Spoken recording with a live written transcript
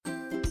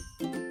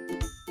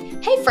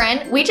Hey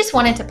friend, we just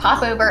wanted to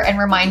pop over and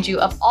remind you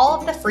of all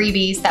of the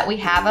freebies that we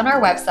have on our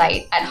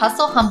website at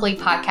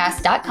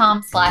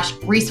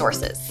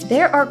hustlehumblypodcast.com/resources.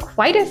 There are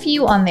quite a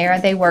few on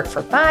there. They work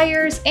for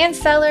buyers and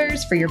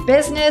sellers, for your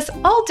business,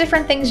 all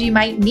different things you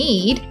might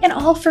need, and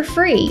all for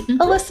free.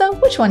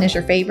 Alyssa, which one is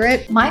your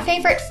favorite? My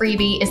favorite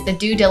freebie is the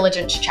due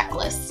diligence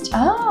checklist.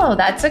 Oh,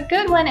 that's a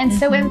good one and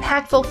so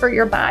impactful for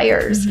your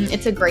buyers.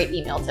 It's a great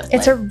email template.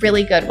 It's a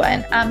really good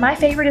one. My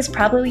favorite is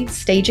probably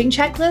staging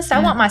checklist.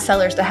 I want my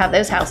sellers to have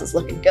those houses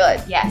looking good.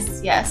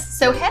 Yes.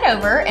 So head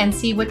over and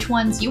see which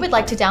ones you would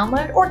like to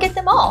download or get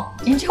them all.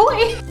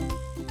 Enjoy!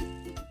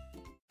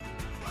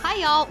 Hi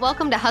y'all,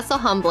 welcome to Hustle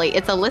Humbly.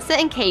 It's Alyssa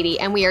and Katie,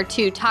 and we are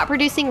two top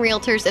producing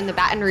realtors in the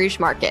Baton Rouge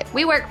market.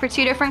 We work for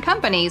two different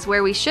companies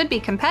where we should be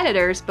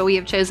competitors, but we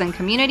have chosen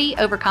community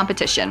over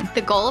competition.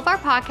 The goal of our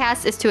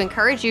podcast is to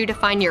encourage you to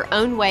find your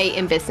own way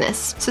in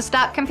business. So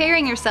stop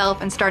comparing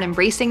yourself and start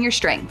embracing your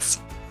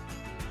strengths.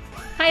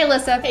 Hi,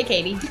 Alyssa. Hey,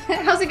 Katie.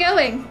 How's it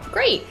going?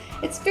 Great.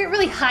 It's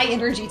really high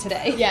energy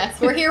today.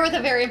 Yes, we're here with a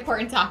very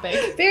important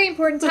topic. Very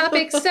important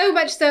topic, so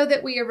much so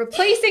that we are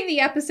replacing the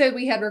episode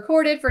we had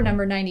recorded for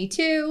number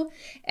 92,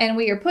 and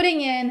we are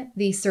putting in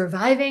the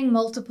surviving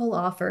multiple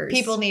offers.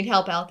 People need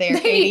help out there,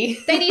 Katie.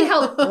 They need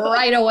help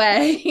right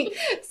away.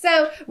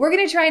 So we're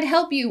going to try and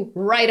help you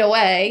right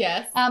away.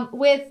 Yes.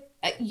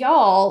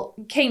 Y'all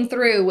came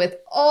through with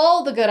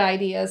all the good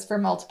ideas for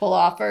multiple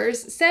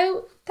offers,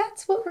 so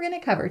that's what we're going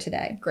to cover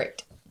today.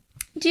 Great.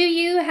 Do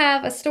you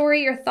have a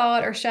story or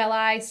thought, or shall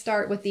I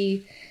start with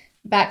the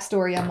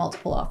backstory on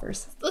multiple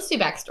offers? Let's do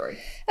backstory.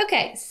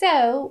 Okay,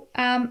 so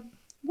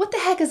what the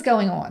heck is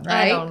going on,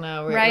 right? I don't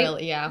know, right?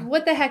 Really, yeah.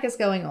 What the heck is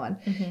going on?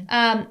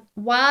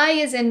 Why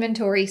is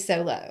inventory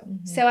so low?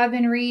 So I've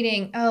been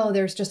reading,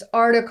 there's just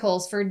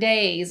articles for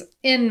days,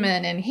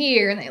 Inman and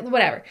here and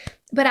whatever.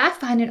 But I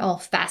find it all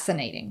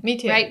fascinating. Me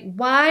too. Right?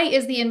 Why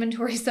is the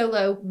inventory so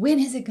low? When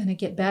is it going to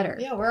get better?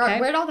 Yeah,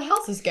 where'd all the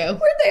houses go?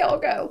 Where'd they all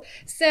go?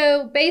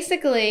 So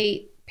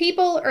basically,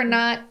 people are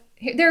not,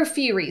 there are a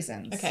few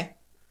reasons. Okay.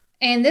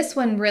 And this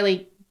one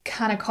really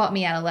kind of caught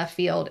me out of left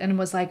field and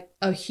was like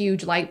a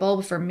huge light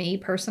bulb for me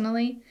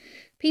personally.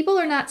 People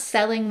are not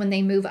selling when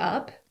they move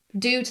up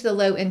due to the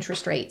low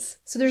interest rates.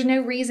 So there's no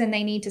reason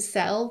they need to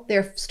sell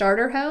their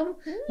starter home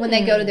when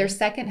they go to their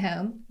second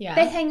home. Yeah.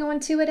 They hang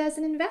on to it as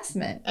an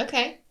investment.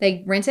 Okay.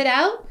 They rent it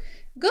out.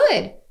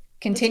 Good.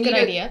 Continue. That's a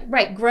good idea.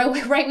 Right. Grow.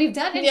 Right. We've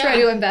done intro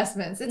to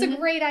investments. It's a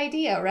great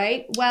idea,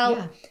 right?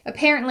 Well,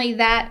 apparently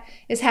that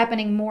is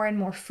happening more and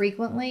more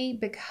frequently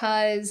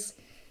because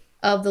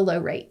of the low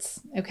rates.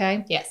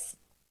 Okay. Yes.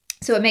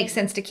 So it makes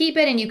sense to keep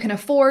it and you can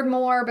afford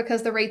more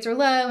because the rates are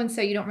low. And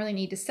so you don't really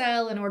need to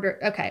sell in order.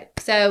 Okay.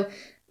 So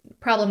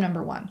problem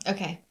number one.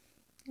 Okay.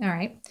 All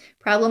right.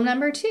 Problem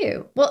number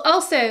two. Well,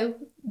 also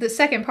the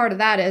second part of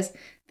that is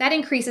that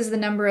increases the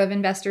number of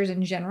investors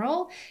in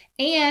general.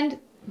 And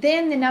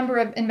then the number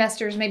of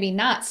investors maybe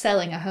not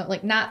selling a home,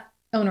 like not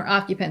owner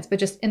occupants, but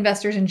just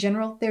investors in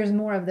general. There's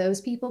more of those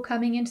people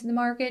coming into the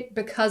market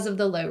because of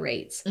the low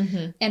rates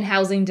and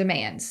housing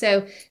demand.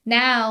 So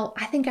now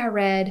I think I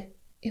read,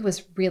 it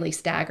was really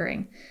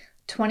staggering.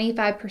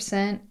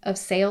 25% of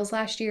sales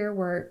last year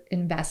were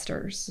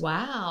investors.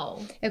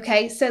 Wow.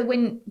 Okay.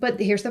 But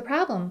here's the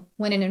problem.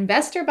 When an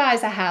investor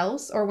buys a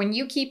house or when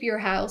you keep your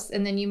house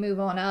and then you move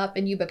on up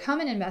and you become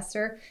an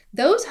investor,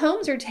 those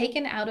homes are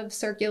taken out of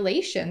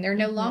circulation. They're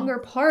no longer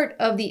part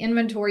of the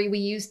inventory we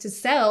use to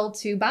sell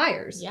to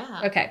buyers.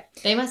 Yeah. Okay.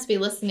 They must be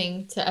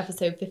listening to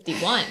episode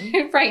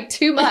 51. Right.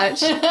 Too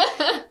much.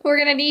 We're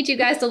going to need you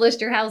guys to list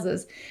your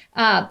houses.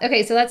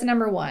 Okay. So that's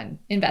number one,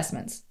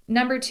 investments.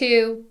 Number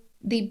two,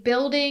 the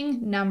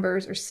building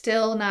numbers are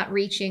still not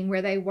reaching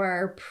where they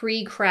were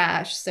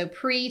pre-crash. So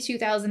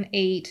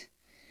pre-2008,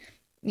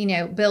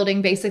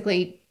 building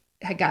basically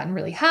had gotten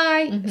really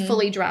high,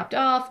 fully dropped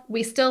off.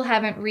 We still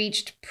haven't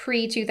reached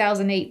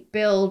pre-2008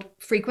 build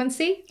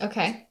frequency.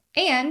 Okay.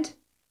 And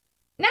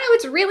now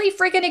it's really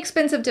freaking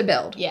expensive to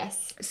build.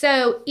 Yes.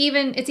 So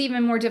it's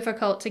even more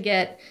difficult to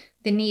get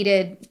the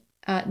needed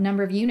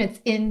number of units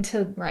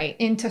into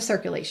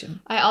circulation.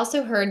 I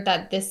also heard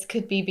that this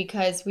could be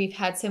because we've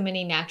had so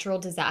many natural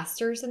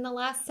disasters in the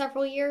last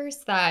several years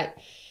that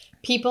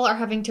people are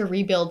having to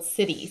rebuild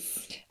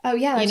cities. Oh,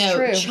 yeah, that's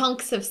true.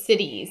 Chunks of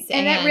cities.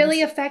 And that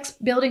really affects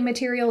building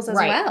materials as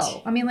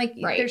well. I mean,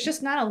 Right. there's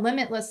just not a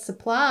limitless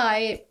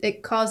supply.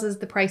 It causes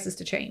the prices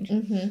to change.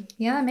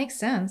 Yeah, that makes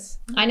sense.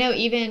 I know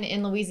even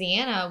in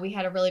Louisiana, we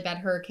had a really bad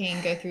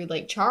hurricane go through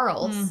Lake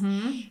Charles.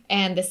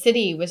 And the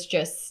city was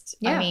just,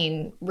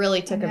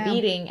 really took a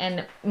beating.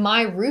 And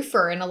my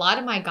roofer and a lot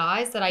of my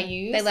guys that I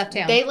use, They left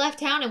town. They left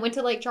town and went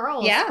to Lake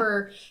Charles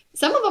for...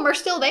 Some of them are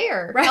still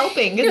there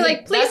helping. You're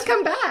like, please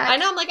come back. I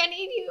know. I'm like, I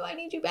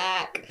need you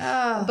back.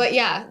 Oh. But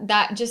yeah,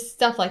 that just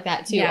stuff like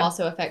that too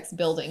also affects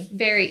building.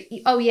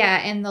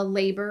 And the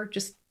labor,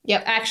 just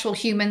actual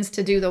humans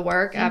to do the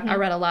work. I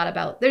read a lot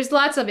about, there's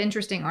lots of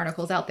interesting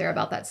articles out there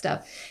about that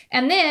stuff.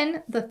 And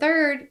then the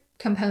third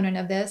component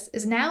of this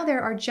is now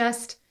there are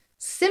just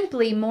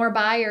simply more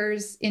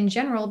buyers in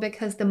general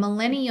because the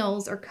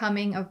millennials are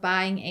coming of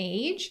buying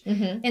age,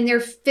 and they're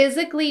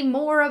physically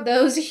more of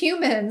those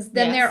humans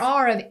than there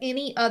are of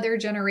any other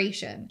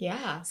generation.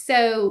 Yeah.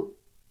 So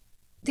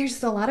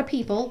there's a lot of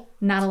people,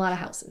 not a lot of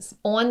houses.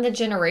 On the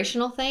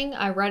generational thing,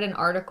 I read an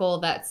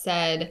article that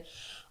said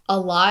a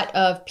lot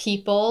of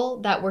people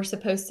that were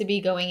supposed to be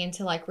going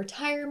into like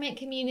retirement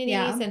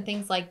communities and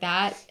things like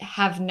that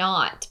have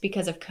not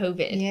because of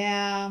COVID.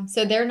 Yeah.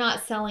 So they're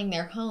not selling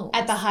their homes.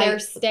 At the height. They're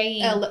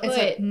staying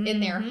put in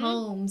their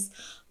homes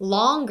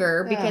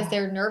longer because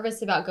they're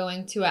nervous about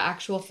going to an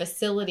actual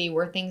facility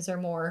where things are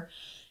more,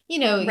 you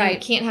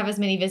can't have as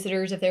many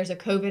visitors if there's a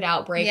COVID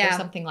outbreak or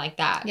something like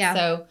that. Yeah.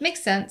 So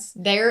makes sense.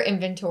 Their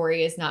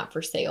inventory is not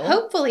for sale.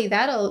 Hopefully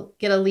that'll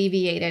get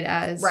alleviated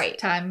as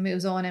time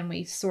moves on and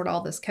we sort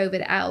all this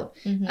COVID out.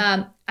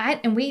 I'm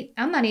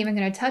not even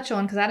going to touch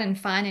on because I didn't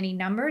find any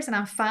numbers, and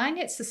I find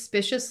it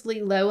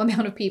suspiciously low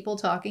amount of people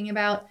talking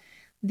about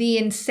the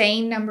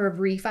insane number of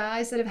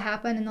refis that have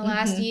happened in the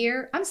last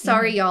year. I'm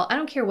sorry, y'all. I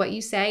don't care what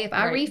you say. If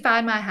I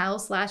refied my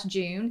house last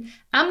June,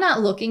 I'm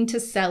not looking to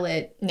sell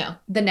it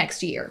the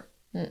next year.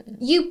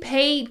 You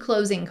paid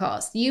closing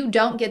costs. You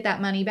don't get that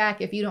money back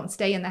if you don't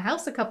stay in the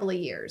house a couple of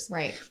years.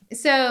 Right.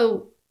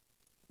 So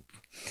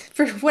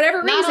for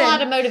whatever reason, not a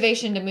lot of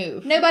motivation to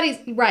move. Nobody.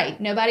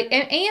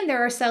 And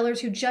there are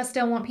sellers who just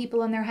don't want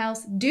people in their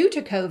house due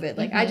to COVID.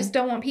 Like, I just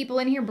don't want people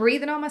in here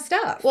breathing on my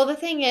stuff. Well, the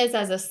thing is,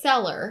 as a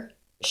seller,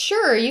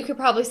 sure, you could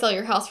probably sell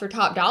your house for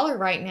top dollar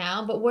right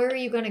now, but where are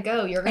you going to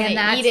go? You're going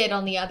to eat it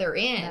on the other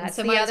end.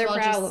 So might as well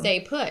just stay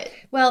put.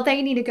 Well,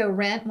 they need to go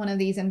rent one of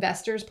these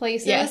investors'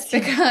 places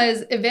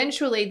because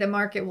eventually the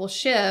market will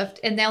shift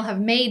and they'll have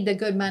made the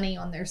good money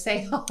on their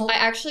sale. I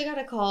actually got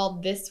a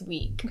call this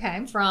week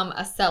from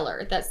a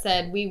seller that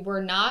said we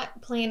were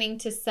not planning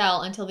to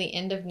sell until the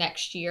end of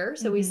next year.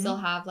 So we still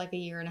have like a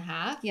year and a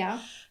half.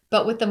 Yeah.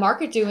 But with the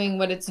market doing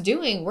what it's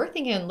doing, we're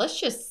thinking, let's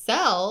just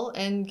sell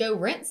and go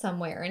rent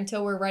somewhere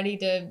until we're ready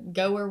to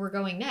go where we're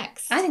going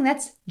next. I think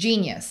that's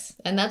genius.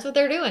 And that's what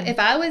they're doing. If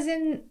I was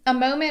in a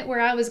moment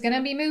where I was going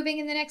to be moving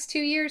in the next 2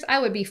 years, I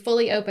would be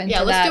fully open to that.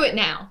 Yeah, let's do it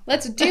now.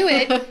 Let's do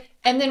it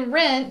and then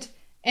rent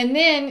and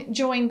then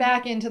join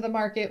back into the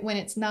market when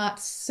it's not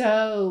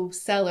so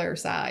seller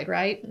side,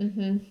 right?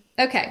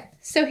 Okay,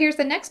 so here's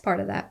the next part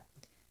of that.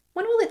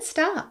 When will it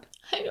stop?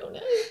 I don't know.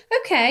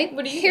 Okay.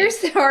 What do you Here's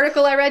the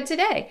article I read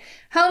today.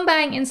 Home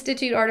Buying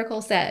Institute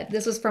article said,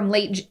 this was from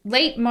late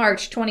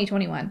March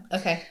 2021.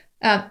 Okay.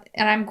 And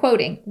I'm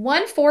quoting,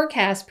 one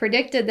forecast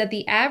predicted that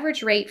the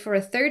average rate for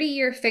a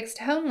 30-year fixed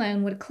home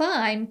loan would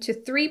climb to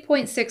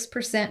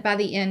 3.6% by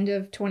the end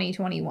of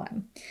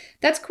 2021.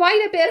 That's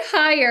quite a bit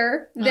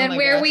higher than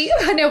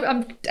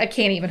I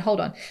can't even,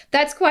 hold on.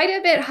 That's quite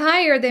a bit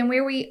higher than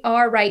where we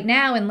are right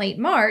now in late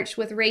March,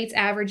 with rates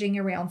averaging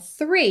around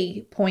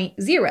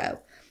 3.0.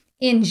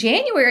 In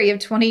January of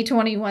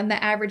 2021,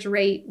 the average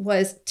rate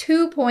was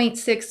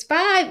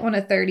 2.65 on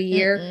a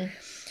 30-year.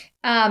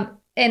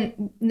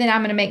 And then I'm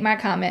going to make my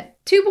comment.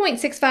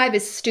 2.65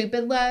 is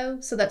stupid low,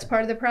 so that's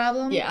part of the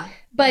problem. Yeah.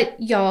 But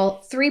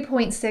y'all,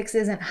 3.6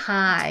 isn't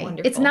high.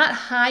 It's not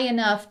high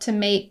enough to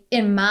make,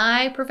 in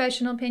my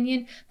professional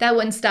opinion, that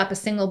wouldn't stop a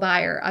single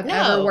buyer I've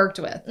ever worked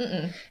with.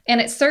 And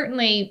it's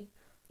certainly,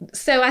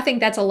 so I think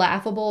that's a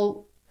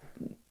laughable.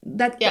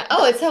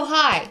 It's so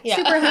high. Yeah.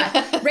 Super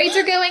high. Rates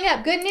are going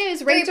up. Good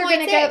news. Rates are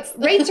going to go.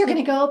 Rates are going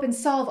to go up and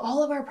solve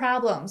all of our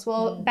problems.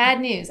 Well, bad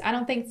news. I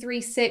don't think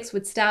 3.6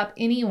 would stop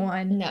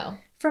anyone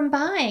from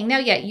buying. Now,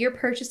 your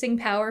purchasing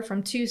power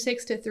from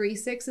 2.6 to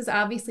 3.6 is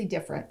obviously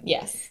different.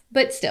 Yes,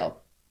 but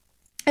still.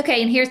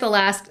 Okay, and here's the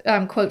last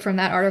quote from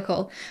that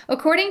article.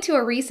 According to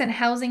a recent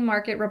housing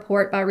market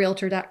report by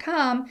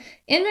Realtor.com,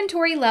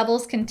 inventory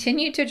levels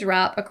continue to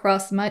drop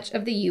across much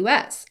of the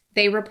U.S.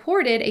 They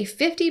reported a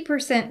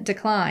 50%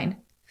 decline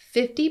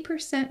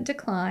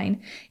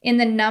in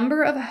the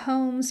number of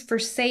homes for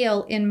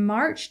sale in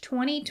March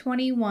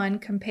 2021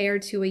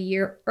 compared to a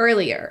year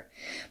earlier.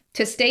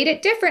 To state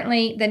it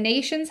differently, the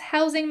nation's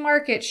housing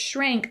market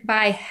shrank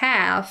by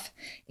half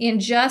in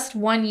just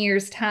 1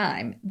 year's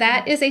time.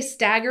 That is a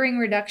staggering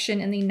reduction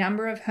in the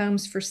number of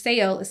homes for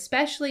sale,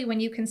 especially when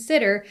you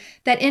consider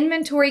that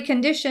inventory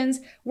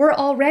conditions were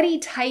already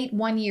tight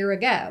 1 year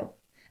ago.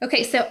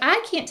 Okay, so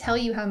I can't tell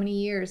you how many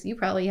years, you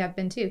probably have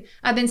been too,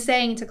 I've been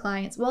saying to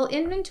clients, well,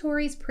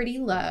 inventory's pretty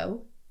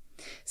low.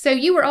 So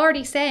you were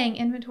already saying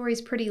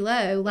inventory's pretty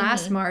low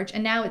last March,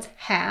 and now it's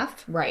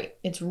half. Right.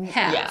 It's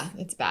half. Yeah,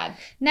 it's bad.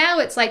 Now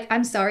it's like,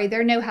 I'm sorry,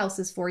 there are no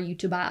houses for you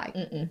to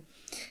buy.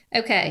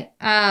 Okay,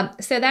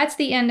 so that's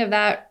the end of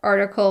that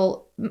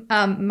article.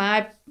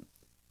 My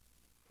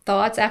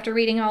thoughts after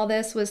reading all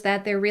this was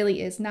that there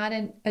really is not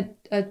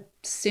a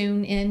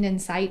soon end in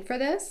sight for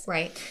this.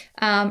 Right.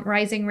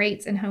 Rising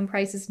rates and home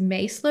prices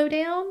may slow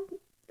down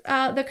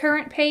the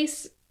current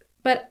pace,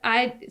 but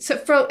I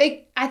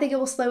think it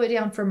will slow it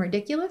down from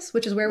ridiculous,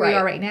 which is where we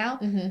are right now,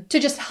 to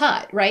just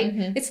hot, right?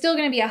 It's still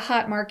going to be a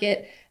hot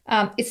market.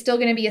 It's still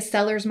going to be a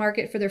seller's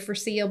market for the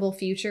foreseeable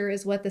future,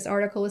 is what this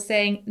article was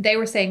saying. They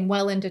were saying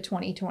well into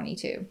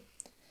 2022.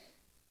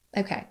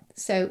 Okay,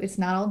 so it's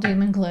not all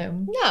doom and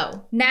gloom.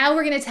 No. Now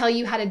we're going to tell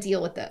you how to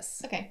deal with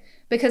this. Okay.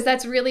 Because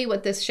that's really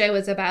what this show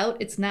is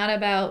about. It's not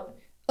about,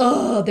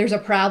 oh, there's a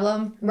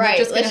problem. Right.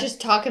 Let's just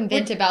talk and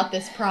vent about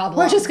this problem.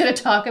 We're just going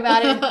to talk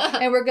about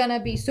it and we're going to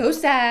be so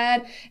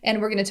sad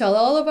and we're going to tell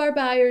all of our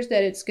buyers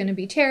that it's going to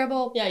be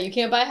terrible. Yeah, you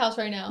can't buy a house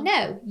right now.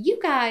 No, you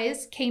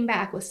guys came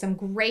back with some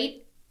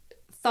great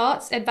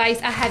thoughts,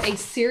 advice. I have a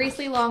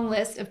seriously long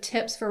list of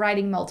tips for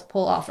writing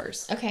multiple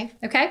offers. Okay.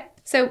 Okay?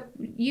 So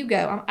you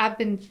go. I've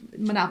been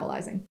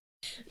monopolizing.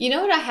 You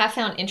know what I have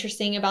found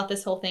interesting about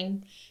this whole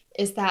thing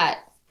is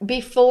that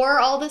before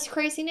all this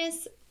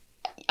craziness,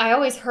 I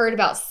always heard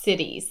about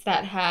cities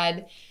that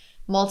had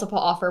multiple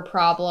offer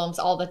problems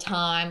all the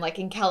time, like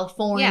in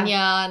California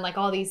and like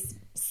all these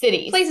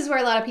cities. Places where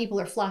a lot of people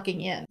are flocking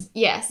in.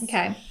 Yes.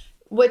 Okay.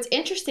 What's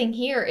interesting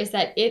here is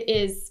that it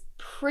is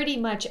pretty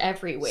much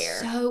everywhere.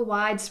 So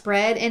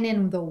widespread and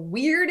in the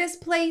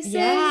weirdest places.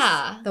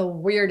 Yeah. The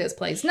weirdest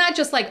place. Not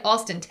just like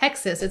Austin,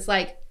 Texas. It's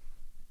like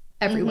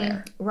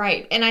everywhere. Mm-hmm.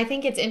 Right. And I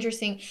think it's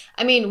interesting.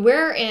 I mean,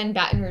 we're in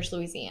Baton Rouge,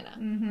 Louisiana.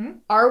 Mm-hmm.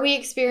 Are we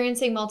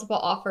experiencing multiple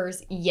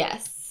offers?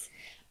 Yes.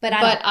 But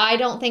I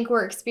don't think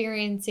we're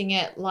experiencing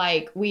it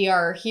like we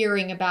are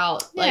hearing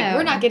about. No. Like,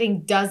 we're not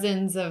getting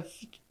dozens of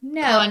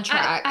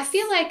contracts. I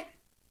feel like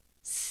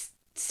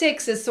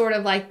 6 is sort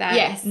of like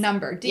that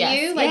number. Do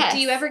you? Like, do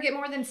you ever get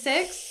more than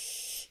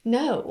 6?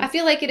 No. I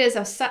feel like it is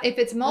if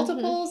it's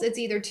multiples, it's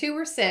either 2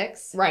 or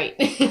 6. Right.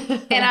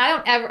 And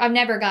I've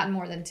never gotten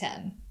more than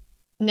 10.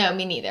 No,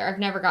 me neither. I've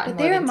never gotten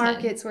more than 10. But there are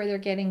markets where they're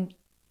getting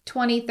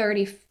 20,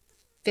 30,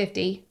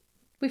 50.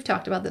 We've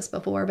talked about this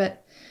before,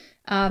 but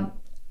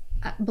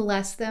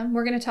bless them.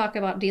 We're going to talk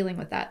about dealing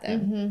with that, though.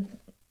 Mm-hmm.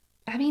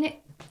 I mean,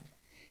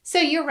 so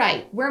you're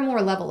right. We're more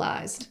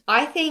levelized.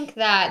 I think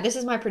that this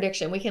is my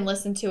prediction. We can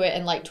listen to it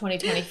in like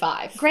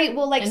 2025. Great.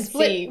 We'll like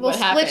split screen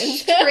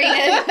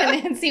it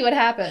and then see what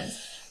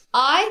happens.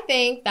 I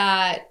think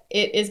that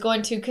it is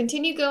going to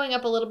continue going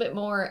up a little bit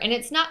more, and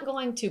it's not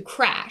going to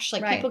crash.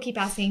 Like, people keep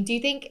asking, do you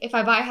think if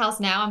I buy a house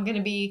now, I'm going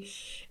to be,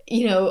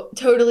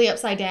 totally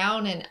upside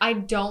down? And I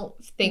don't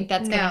think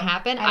that's going to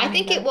happen. I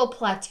think it will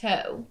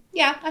plateau.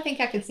 Yeah, I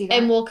think I could see that.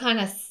 And will kind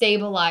of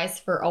stabilize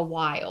for a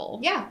while.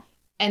 Yeah.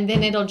 And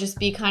then it'll just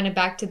be kind of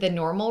back to the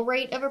normal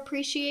rate of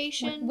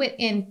appreciation.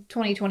 In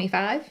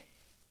 2025?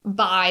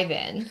 By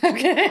then.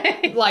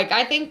 Okay. Like,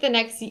 I think the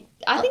next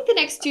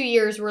 2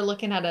 years we're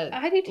looking at a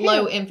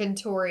low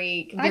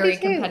inventory, very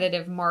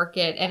competitive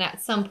market, and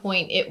at some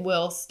point it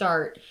will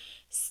start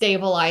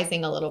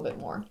stabilizing a little bit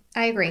more.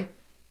 I agree.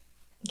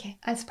 Okay.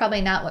 That's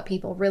probably not what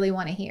people really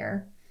want to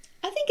hear.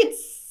 I think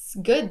it's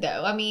good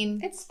though. I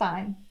mean, it's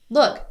fine.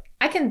 Look,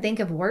 I can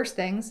think of worse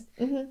things.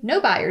 Mm-hmm.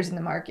 No buyers in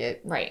the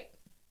market. Right.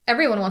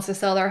 Everyone wants to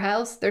sell their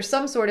house. There's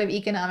some sort of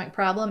economic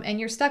problem and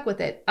you're stuck with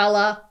it. A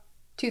la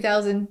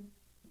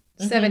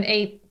 2007,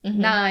 8,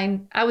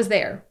 9. I was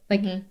there.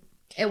 Like,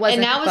 it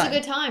wasn't. And now is a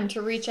good time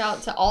to reach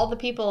out to all the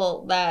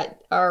people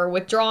that are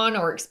withdrawn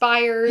or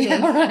expired.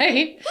 Yeah,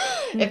 right.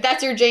 If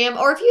that's your jam,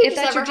 or if you just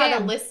ever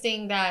had a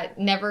listing that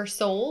never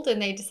sold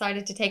and they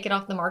decided to take it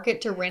off the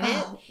market to rent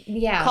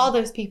it, call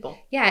those people.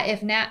 Yeah,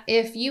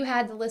 if you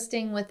had the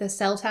listing with a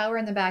cell tower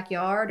in the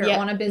backyard or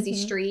on a busy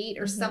street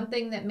or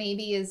something that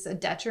maybe is a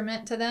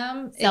detriment to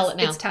them, sell it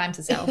now. It's time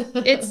to sell.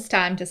 It's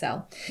time to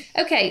sell.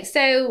 Okay,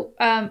 so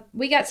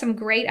we got some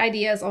great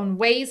ideas on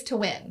ways to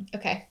win.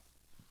 Okay.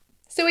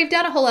 So we've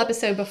done a whole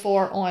episode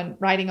before on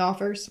writing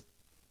offers, if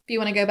you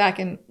want to go back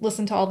and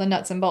listen to all the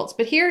nuts and bolts.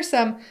 But here are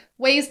some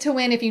ways to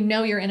win if you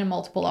know you're in a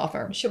multiple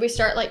offer. Should we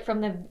start like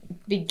from the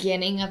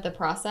beginning of the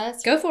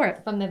process? Go for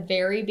it. From the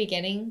very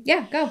beginning?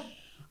 Yeah, go.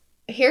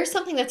 Here's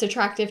something that's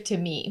attractive to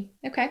me.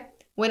 Okay.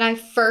 When I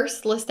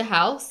first list a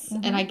house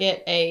and I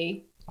get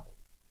a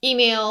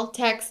email,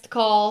 text,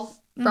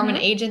 call from an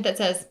agent that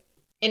says,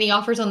 any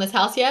offers on this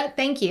house yet?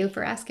 Thank you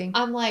for asking.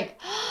 I'm like...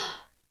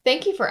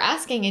 Thank you for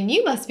asking, and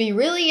you must be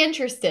really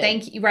interested.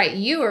 Thank you. Right,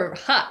 you are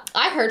hot.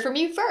 I heard from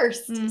you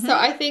first. So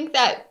I think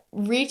that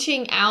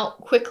reaching out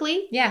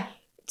quickly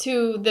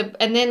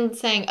and then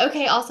saying,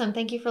 okay, awesome,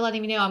 thank you for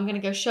letting me know. I'm going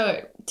to go show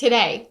it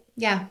today.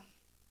 Yeah.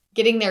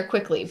 Getting there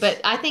quickly. But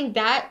I think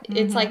that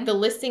it's like the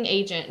listing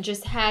agent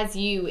just has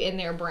you in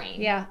their brain.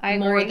 Yeah, I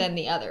agree. More than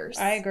the others.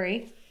 I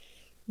agree.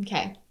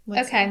 Okay.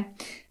 Okay.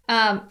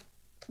 Well,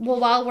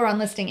 while we're on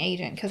listing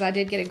agent, because I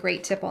did get a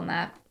great tip on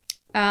that.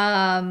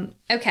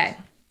 Okay.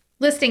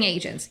 Listing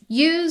agents,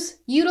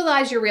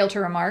 utilize your realtor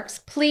remarks.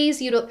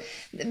 Please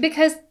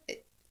because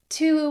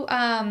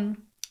to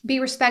be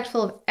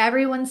respectful of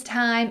everyone's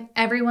time,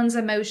 everyone's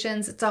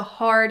emotions.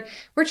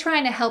 We're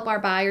trying to help our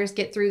buyers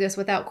get through this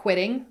without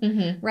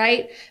quitting,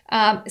 right?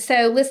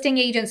 So listing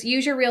agents,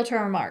 use your realtor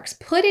remarks.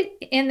 Put it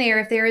in there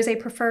if there is a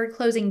preferred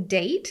closing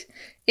date.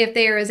 if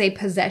there is a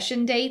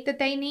possession date that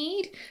they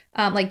need,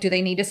 like do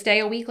they need to stay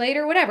a week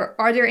later, whatever.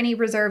 Are there any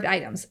reserved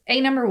items?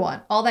 Number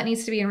 1, all that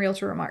needs to be in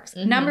realtor remarks.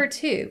 Number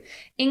 2,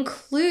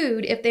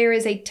 include if there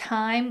is a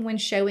time when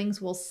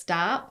showings will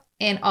stop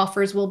and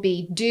offers will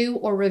be due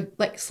or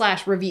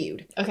 /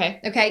 reviewed.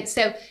 Okay.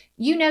 So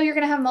you're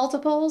going to have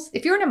multiples.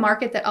 If you're in a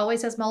market that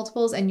always has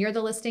multiples and you're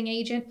the listing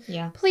agent,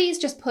 please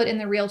just put in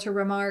the realtor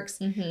remarks.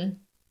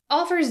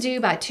 Offers due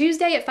by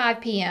Tuesday at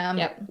 5 p.m.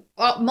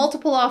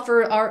 Multiple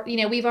offer are,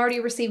 we've already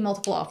received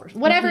multiple offers.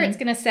 Whatever it's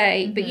going to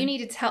say, but you need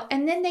to tell.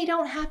 And then they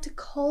don't have to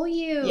call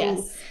you.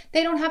 Yes.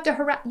 They don't have to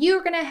harass.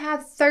 You're going to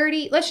have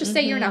 30. Let's just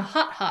say you're in a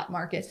hot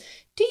market.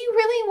 Do you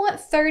really want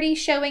 30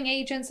 showing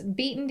agents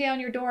beating down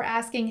your door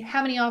asking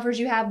how many offers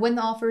you have, when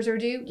the offers are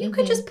due? You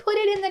could just put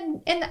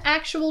it in the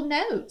actual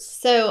notes.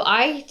 So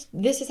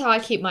this is how I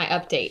keep my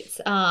updates.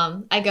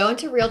 I go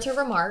into realtor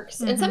remarks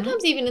and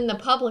sometimes even in the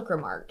public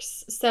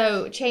remarks.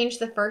 So change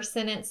the first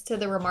sentence to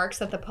the remarks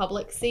that the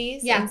public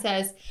sees and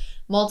says,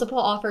 multiple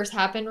offers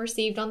have been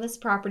received on this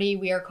property.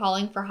 We are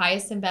calling for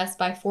highest and best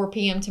by 4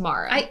 p.m.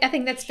 tomorrow. I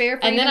think that's fair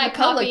for and then the I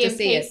public copy to and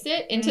see paste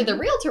it into the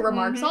realtor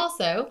remarks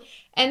also.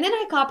 And then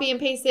I copy and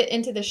paste it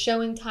into the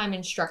showing time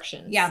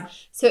instructions. Yeah.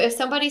 So if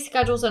somebody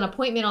schedules an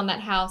appointment on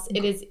that house,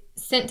 it is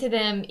sent to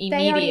them immediately.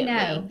 They already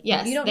know.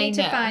 Yes, you don't need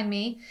to find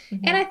me.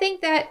 And I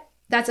think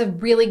that's a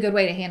really good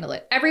way to handle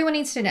it. Everyone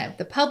needs to know.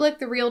 The public,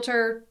 the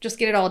realtor, just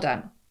get it all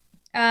done.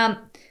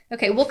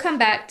 Okay, we'll come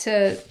back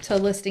to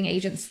listing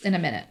agents in a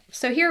minute.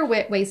 So here are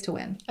ways to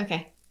win.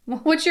 Okay.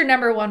 What's your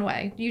number 1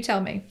 way? You tell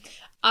me.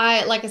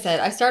 Like I said,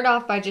 I start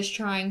off by just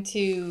trying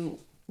to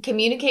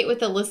communicate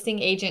with the listing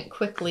agent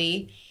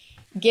quickly,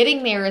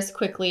 getting there as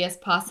quickly as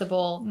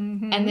possible,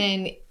 and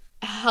then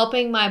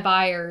helping my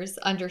buyers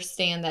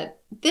understand that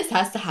this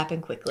has to happen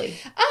quickly.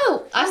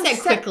 Oh, I've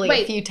said quickly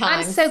a few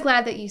times. I'm so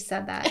glad that you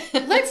said that.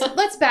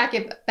 Let's back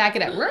it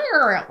up.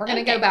 We're going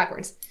to go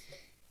backwards.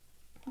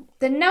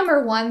 The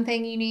number 1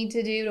 thing you need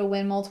to do to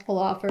win multiple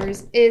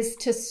offers is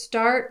to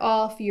start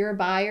off your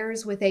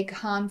buyers with a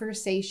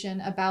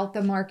conversation about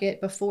the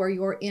market before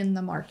you're in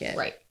the market.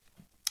 Right.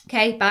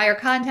 Okay, buyer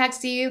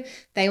contacts you.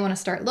 They want to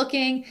start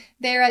looking.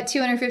 They're at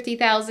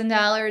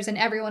 $250,000 and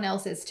everyone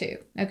else is too.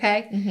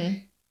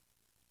 Okay?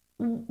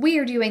 We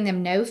are doing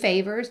them no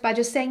favors by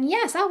just saying,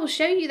 yes, I will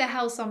show you the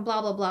house on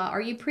blah, blah, blah.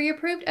 Are you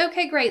pre-approved?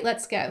 Okay, great.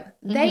 Let's go.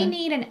 They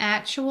need an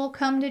actual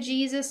come to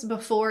Jesus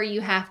before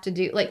you have to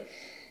do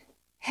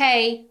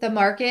hey, the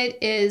market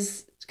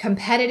is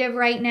competitive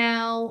right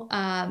now.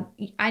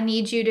 I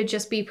need you to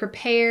just be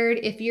prepared.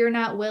 If you're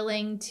not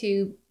willing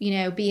to,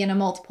 be in a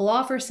multiple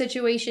offer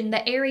situation,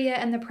 the area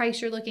and the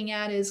price you're looking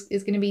at is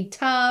going to be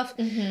tough.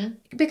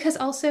 Because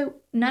also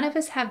none of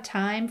us have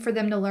time for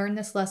them to learn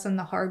this lesson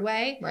the hard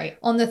way. Right.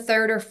 On the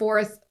 3rd or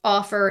 4th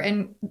offer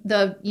and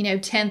the,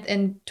 10th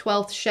and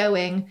 12th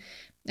showing.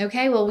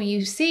 Okay, well,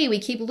 you see, we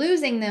keep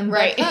losing them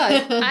because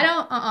I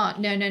don't,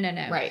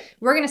 no. Right.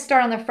 We're going to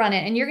start on the front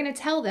end and you're going to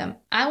tell them,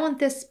 I want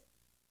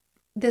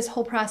this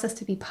whole process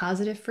to be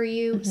positive for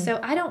you. So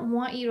I don't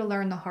want you to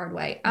learn the hard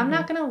way. I'm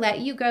not going to let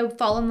you go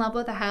fall in love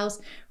with a house,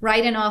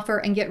 write an offer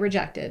and get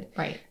rejected.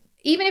 Right.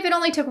 Even if it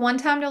only took one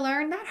time to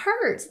learn, that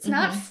hurts. It's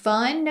not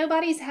fun.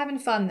 Nobody's having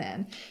fun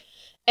then.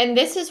 And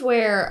this is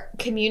where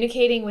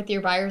communicating with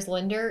your buyer's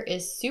lender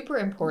is super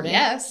important.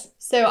 Yes.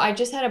 So I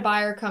just had a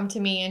buyer come to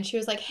me and she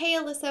was like, hey,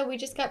 Alyssa, we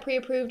just got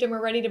pre-approved and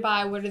we're ready to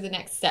buy. What are the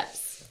next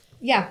steps?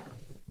 Yeah.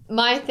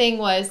 My thing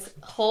was,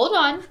 hold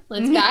on,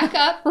 let's back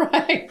up.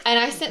 Right. And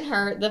I sent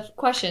her the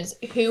questions.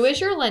 Who is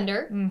your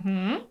lender?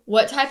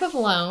 What type of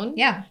loan?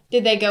 Yeah.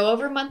 Did they go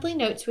over monthly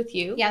notes with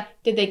you? Yeah.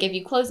 Did they give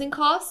you closing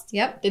costs?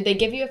 Yep. Did they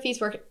give you a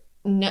fees work?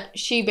 No.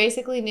 She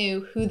basically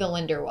knew who the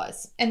lender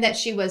was. And that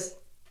she was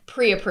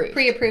pre-approved.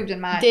 Pre-approved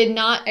in my did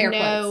not air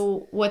know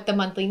quotes. What the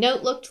monthly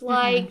note looked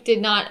like. Did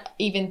not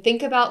even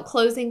think about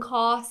closing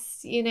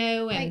costs, and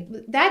right.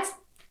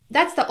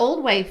 That's the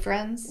old way,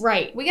 friends.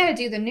 Right. We got to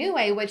do the new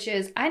way, which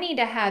is I need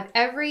to have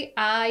every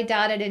I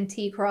dotted and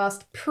T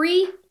crossed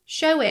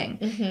pre-showing.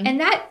 And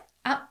that,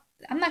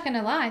 I'm not going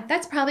to lie,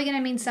 that's probably going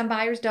to mean some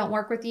buyers don't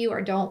work with you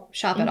or don't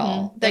shop at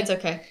all. That's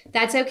okay.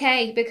 That's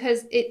okay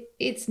because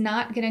it's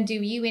not going to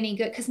do you any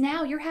good because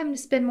now you're having to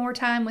spend more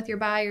time with your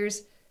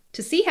buyers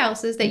to see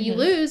houses that you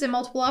lose in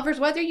multiple offers,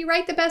 whether you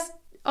write the best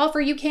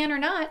offer you can or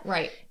not.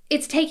 Right.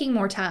 It's taking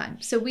more time.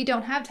 So we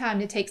don't have time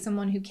to take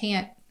someone who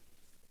can't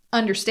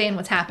understand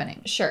what's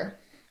happening. Sure.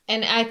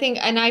 And I think,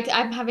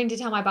 I'm having to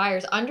tell my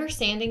buyers,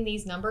 understanding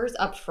these numbers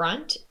up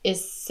front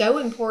is so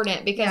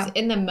important because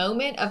in the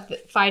moment of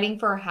fighting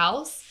for a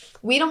house,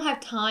 we don't have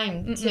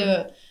time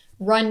to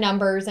run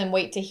numbers and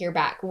wait to hear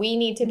back. We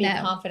need to be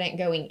confident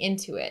going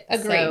into it.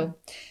 Agreed. So,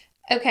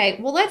 okay,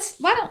 well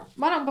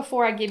why don't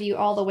before I give you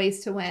all the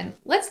ways to win,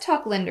 let's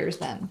talk lenders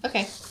then.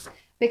 Okay.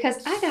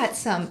 Because I got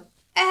some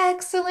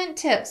excellent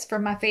tips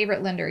from my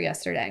favorite lender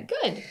yesterday.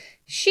 Good.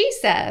 She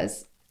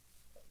says,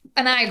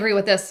 and I agree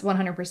with this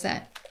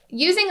 100%,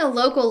 using a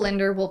local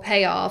lender will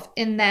pay off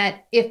in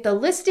that if the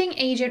listing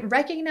agent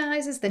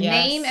recognizes the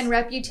name and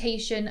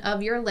reputation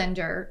of your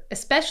lender,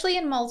 especially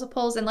in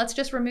multiples, and let's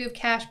just remove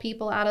cash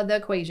people out of the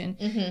equation,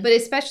 but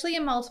especially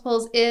in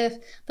multiples, if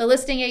the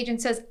listing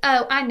agent says,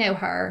 oh, I know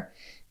her,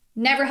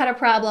 never had a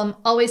problem,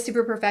 always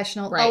super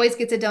professional, always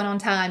gets it done on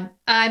time,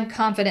 I'm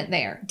confident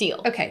there.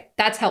 Deal. Okay,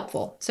 that's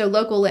helpful. So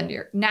local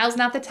lender. Now's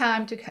not the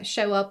time to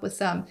show up with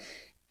some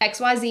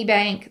XYZ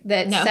bank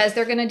that says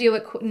they're going to do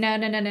it. No.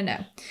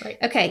 Right.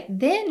 Okay.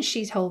 Then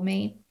she told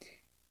me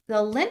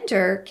the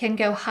lender can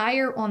go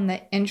higher on the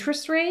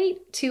interest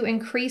rate to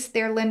increase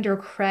their lender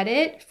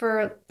credit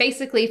for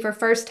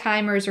first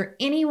timers or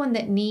anyone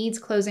that needs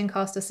closing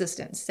cost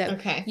assistance. So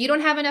you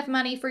don't have enough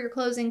money for your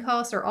closing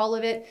costs or all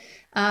of it.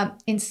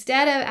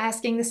 Instead of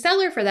asking the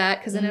seller for that,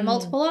 because in a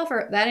multiple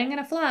offer, that ain't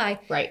going to fly.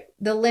 Right.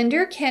 The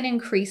lender can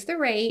increase the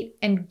rate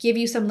and give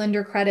you some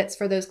lender credits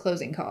for those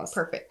closing costs.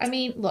 Perfect. I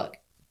mean, look.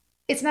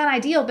 It's not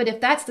ideal, but if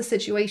that's the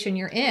situation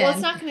you're in... Well,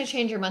 it's not going to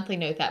change your monthly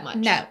note that much.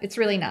 No, it's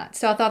really not.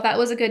 So I thought that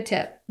was a good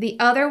tip. The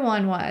other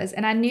one was,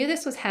 and I knew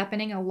this was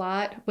happening a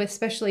lot,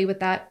 especially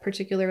with that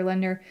particular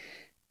lender,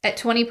 at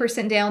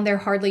 20% down, they're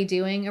hardly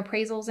doing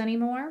appraisals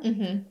anymore.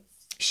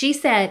 She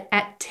said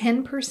at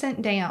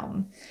 10%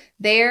 down,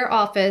 their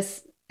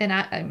office, and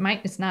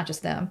it's not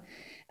just them,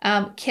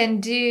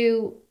 can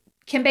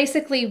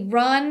basically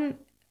run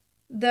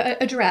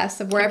the address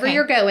of wherever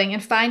you're going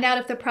and find out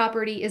if the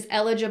property is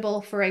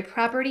eligible for a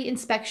property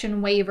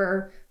inspection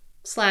waiver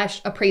 /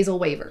 appraisal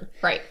waiver.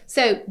 Right.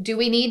 So do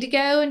we need to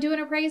go and do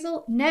an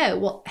appraisal? No.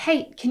 Well,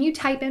 hey, can you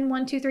type in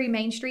 123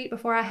 Main Street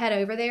before I head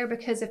over there?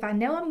 Because if I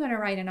know I'm going to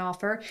write an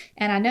offer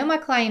and I know my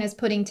client is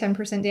putting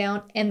 10%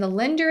 down and the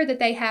lender that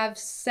they have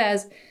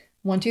says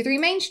 123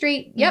 Main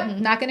Street,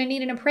 not going to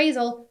need an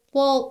appraisal.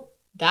 Well,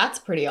 that's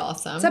pretty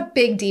awesome. It's a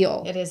big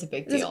deal. It is a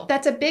big deal.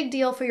 That's a big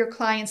deal for your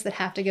clients that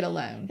have to get a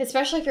loan.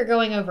 Especially if you're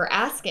going over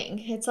asking.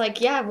 It's like,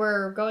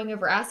 we're going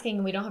over asking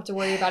and we don't have to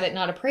worry about it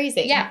not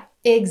appraising. Yeah,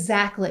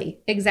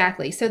 exactly.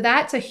 So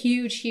that's a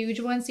huge,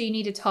 huge one. So you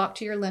need to talk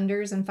to your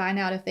lenders and find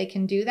out if they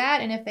can do that.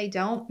 And if they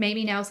don't,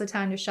 maybe now's the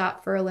time to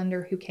shop for a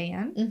lender who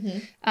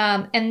can.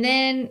 And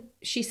then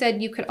she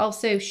said you could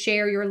also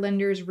share your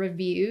lender's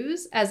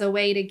reviews as a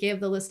way to give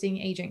the listing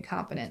agent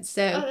confidence.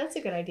 So, that's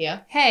a good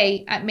idea.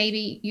 Hey,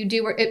 maybe you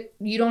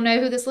don't know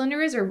who this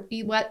lender is or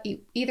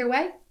either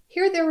way,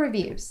 here are their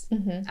reviews.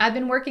 I've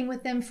been working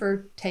with them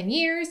for 10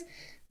 years.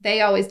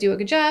 They always do a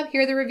good job.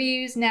 Here are the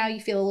reviews. Now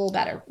you feel a little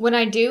better. When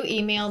I do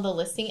email the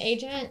listing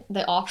agent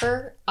the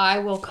offer, I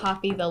will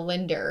copy the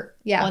lender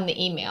on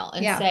the email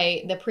and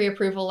say the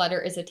pre-approval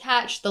letter is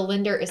attached. The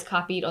lender is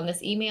copied on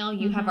this email.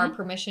 You have our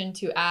permission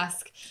to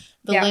ask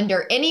the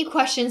lender any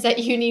questions that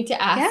you need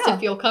to ask to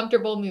feel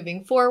comfortable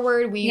moving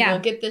forward. We will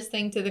get this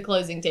thing to the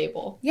closing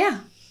table.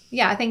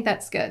 Yeah, I think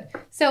that's good.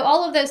 So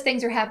all of those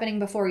things are happening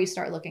before you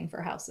start looking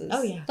for houses.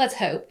 Oh, yeah. Let's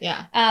hope.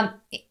 Yeah.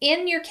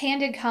 In your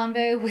candid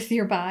convo with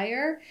your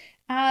buyer,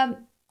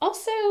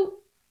 also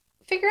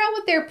figure out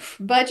what their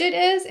budget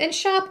is and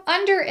shop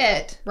under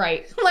it.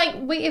 Right. Like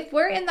if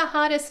we're in the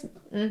hottest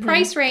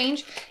price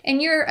range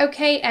and you're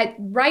okay at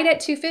right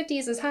at $250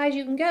 is as high as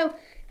you can go,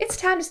 it's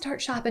time to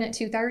start shopping at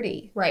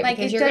 $230. Right, like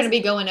because you're going to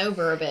be going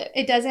over a bit.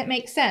 It doesn't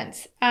make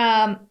sense.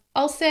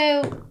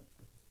 Also...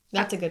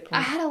 That's a good point.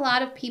 I had a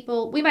lot of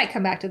people, we might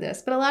come back to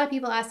this, but a lot of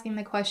people asking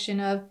the question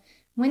of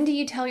when do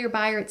you tell your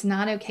buyer it's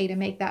not okay to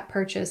make that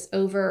purchase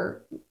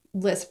over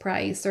list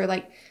price? Or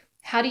like,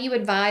 how do you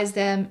advise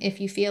them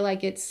if you feel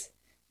like it's,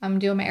 I'm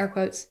doing my air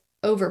quotes,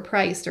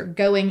 overpriced or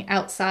going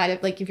outside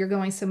of, like if you're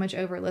going so much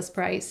over list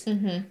price?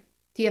 Do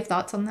you have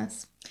thoughts on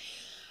this?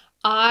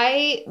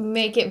 I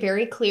make it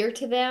very clear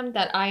to them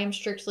that I am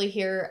strictly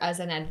here as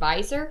an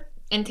advisor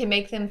and to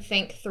make them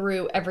think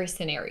through every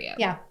scenario.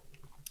 Yeah.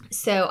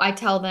 So I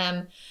tell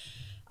them,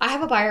 I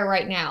have a buyer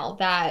right now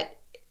that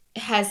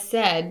has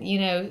said,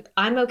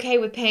 I'm okay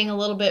with paying a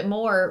little bit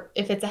more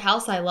if it's a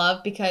house I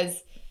love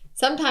because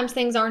sometimes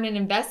things aren't an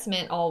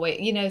investment always.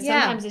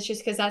 Sometimes it's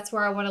just because that's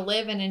where I want to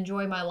live and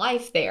enjoy my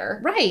life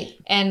there. Right.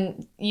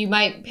 And you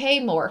might pay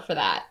more for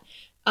that.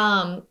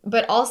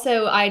 But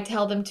also I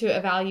tell them to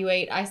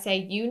evaluate. I say,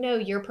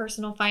 your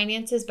personal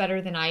finances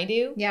better than I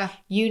do. Yeah.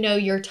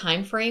 Your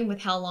time frame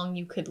with how long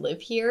you could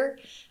live here.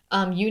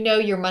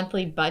 Your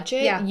monthly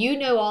budget.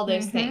 Yeah. All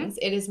those things.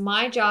 It is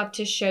my job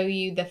to show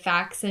you the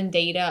facts and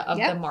data of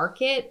the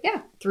market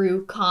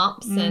through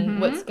comps and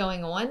what's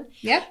going on.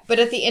 Yep. But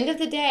at the end of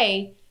the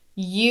day,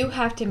 you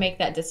have to make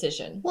that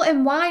decision. Well,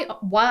 and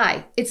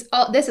why?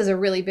 This is a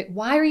really big,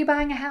 why are you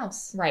buying a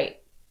house? Right.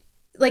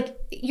 Like,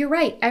 you're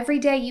right. Every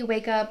day you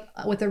wake up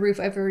with a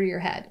roof over your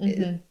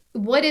head.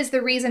 What is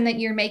the reason that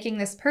you're making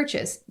this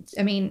purchase?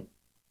 I mean,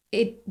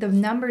 the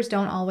numbers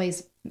don't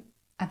always,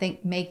 I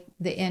think, make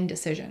the end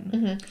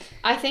decision.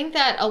 I think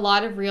that a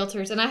lot of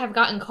realtors, and I have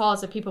gotten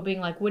calls of people being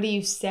like, what do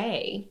you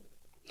say?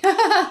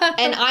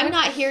 And I'm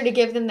not here to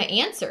give them the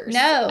answers.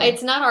 No.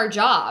 It's not our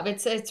job.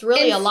 It's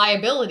really a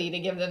liability to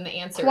give them the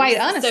answers. Quite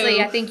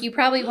honestly, I think you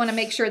probably want to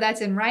make sure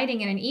that's in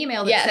writing in an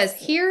email that says,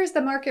 here's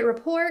the market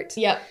report.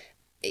 Yep.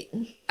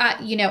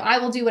 I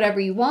will do whatever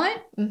you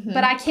want,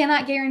 but I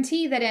cannot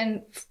guarantee that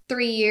in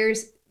 3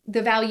 years,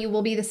 the value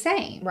will be the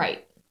same.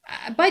 Right.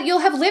 But you'll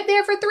have lived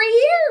there for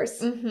 3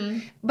 years.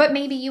 But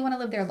maybe you want to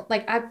live there.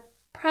 Like, I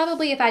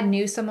probably, if I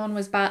knew someone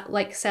was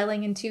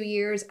selling in 2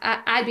 years,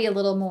 I'd be a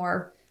little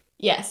more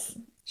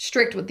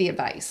strict with the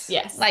advice.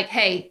 Yes. Like,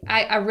 hey,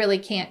 I really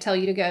can't tell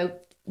you to go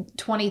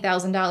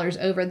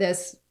 $20,000 over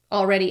this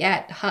already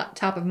at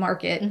top of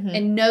market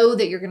and know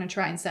that you're going to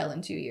try and sell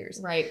in 2 years.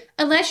 Right.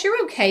 Unless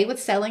you're okay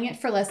with selling it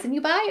for less than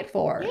you buy it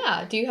for.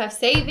 Yeah. Do you have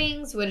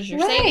savings? What does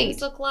your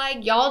savings look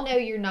like? Y'all know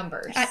your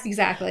numbers.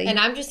 Exactly. And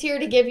I'm just here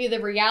to give you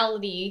the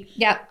reality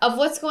of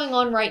what's going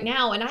on right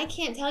now. And I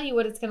can't tell you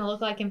what it's going to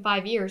look like in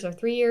 5 years or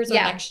 3 years or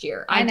next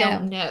year. I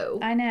don't know.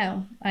 I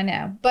know.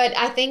 But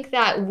I think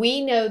that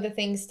we know the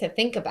things to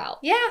think about.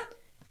 Yeah.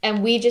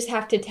 And we just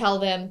have to tell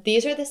them,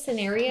 these are the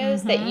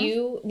scenarios that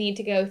you need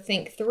to go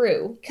think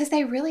through. Because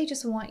they really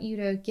just want you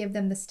to give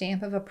them the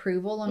stamp of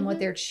approval on what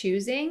they're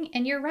choosing.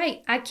 And you're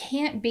right. I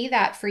can't be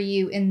that for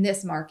you in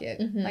this market.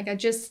 Like, I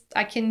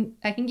can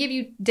give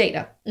you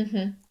data.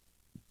 And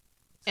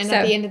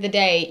at the end of the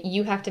day,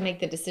 you have to make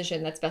the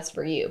decision that's best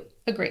for you.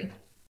 Agree.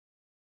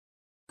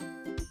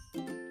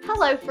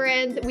 Hello,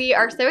 friends. We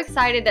are so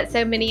excited that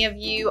so many of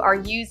you are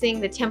using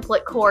the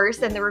template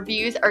course, and the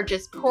reviews are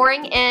just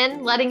pouring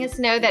in, letting us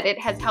know that it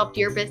has helped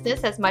your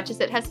business as much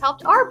as it has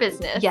helped our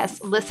business. Yes,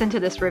 listen to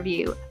this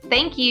review.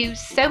 Thank you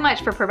so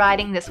much for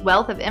providing this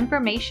wealth of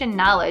information,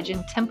 knowledge in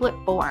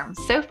template form.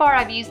 So far,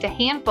 I've used a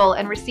handful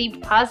and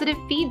received positive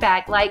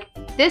feedback like,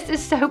 "This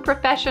is so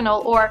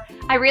professional," or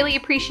 "I really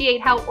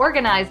appreciate how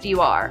organized you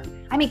are."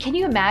 I mean, can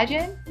you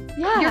imagine?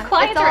 Yeah, your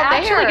clients are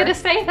actually going to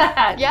say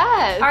that.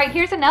 Yes. All right,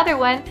 here's another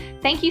one.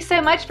 Thank you so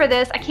much for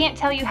this. I can't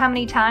tell you how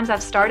many times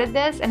I've started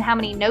this and how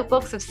many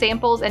notebooks of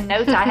samples and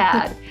notes I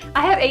had.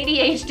 I have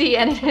ADHD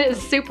and it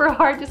is super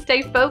hard to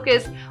stay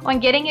focused on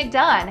getting it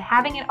done.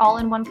 Having it all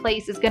in one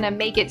place is going to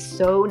make it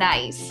so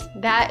nice.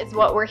 That is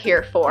what we're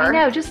here for. I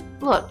know. Just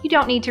look, you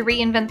don't need to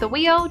reinvent the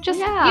wheel. Just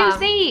use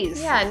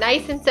these. Yeah,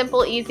 nice and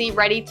simple, easy,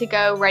 ready to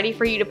go, ready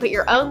for you to put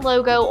your own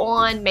logo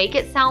on, make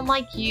it sound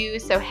like you.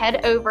 So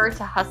head over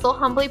to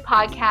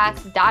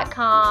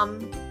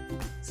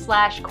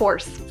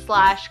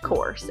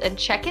hustlehumblypodcast.com/course and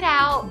check it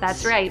out.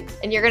 That's right.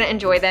 And you're going to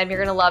enjoy them. You're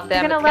going to love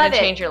them. You're it's going to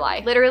change your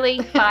life. Literally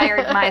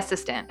fired my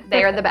assistant.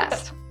 They are the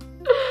best.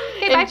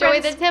 Okay,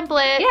 enjoy the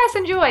template. Yes,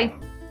 enjoy.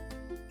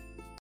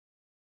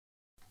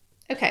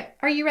 Okay.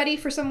 Are you ready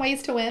for some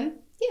ways to win?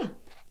 Yeah.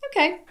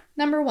 Okay.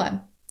 Number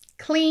 1,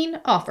 clean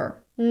offer.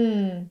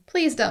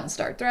 Please don't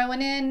start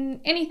throwing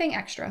in anything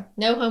extra.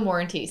 No home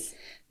warranties.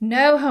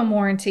 No home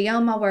warranty. Oh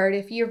my word.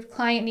 If your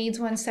client needs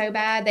one so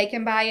bad, they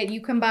can buy it.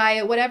 You can buy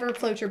it, whatever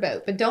floats your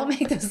boat. But don't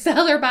make the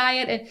seller buy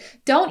it. And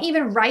don't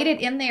even write it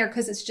in there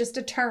because it's just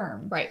a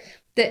term. Right.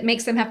 That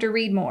makes them have to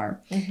read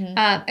more.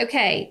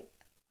 Okay.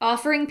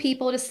 Offering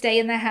people to stay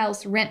in the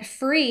house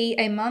rent-free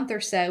a month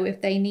or so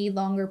if they need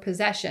longer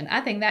possession.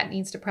 I think that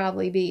needs to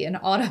probably be an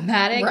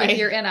automatic. Right. If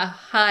you're in a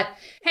hot,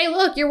 hey,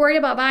 look, you're worried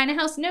about buying a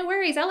house. No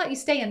worries. I'll let you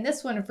stay in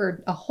this one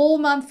for a whole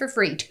month for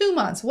free. 2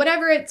 months,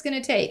 whatever it's going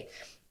to take.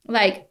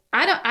 Like,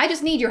 I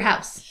just need your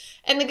house.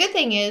 And the good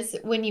thing is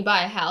when you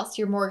buy a house,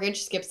 your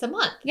mortgage skips a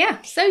month.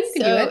 Yeah, so you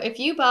can do it. If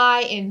you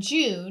buy in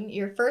June,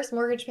 your first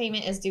mortgage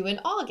payment is due in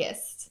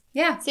August.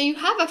 Yeah. So you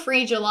have a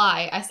free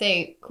July. I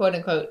say, quote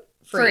unquote,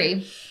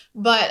 free.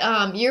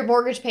 But your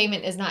mortgage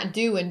payment is not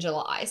due in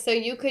July. So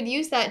you could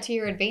use that to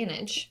your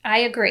advantage. I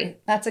agree.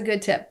 That's a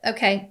good tip.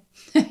 Okay.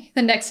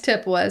 The next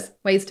tip was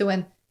ways to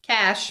win.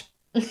 Cash.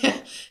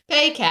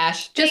 Pay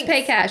cash. Just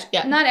pay cash.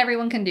 Yeah. Not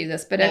everyone can do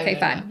this, but okay,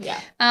 fine. No. Yeah.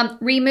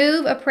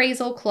 Remove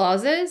appraisal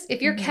clauses.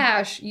 If you're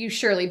cash, you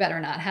surely better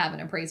not have an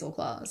appraisal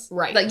clause.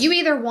 Right. Like, you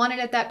either want it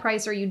at that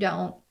price or you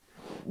don't.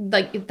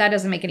 Like, that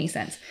doesn't make any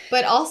sense.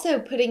 But also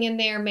putting in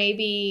there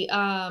maybe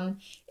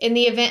in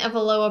the event of a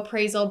low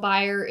appraisal,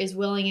 buyer is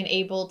willing and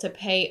able to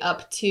pay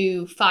up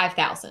to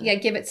 $5,000. Yeah,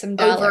 give it some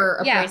dollar.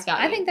 Over appraised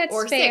value. I think that's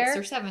or fair. 6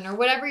 or 7 or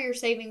whatever your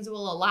savings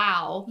will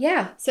allow.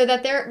 Yeah. So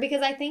that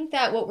because I think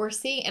that what we're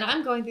seeing, and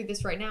I'm going through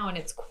this right now and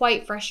it's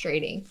quite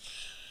frustrating.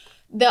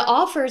 The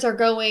offers are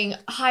going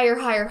higher,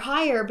 higher,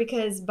 higher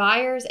because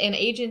buyers and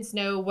agents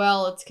know,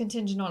 well, it's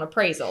contingent on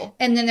appraisal.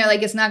 And then they're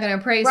like, it's not going to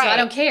appraise, so I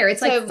don't care.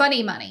 It's like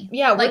funny money.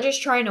 Yeah, like, we're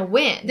just trying to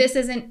win. This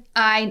isn't,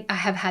 I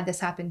have had this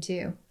happen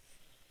too.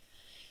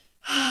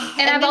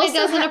 And I've also it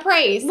doesn't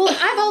appraise.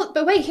 Well,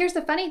 but wait, here's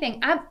the funny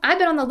thing. I've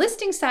been on the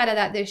listing side of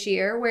that this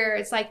year where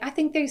it's like, I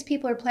think these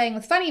people are playing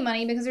with funny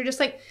money because they're just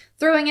like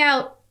throwing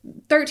out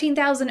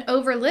 13,000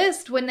 over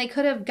list when they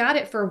could have got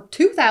it for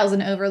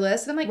 2,000 over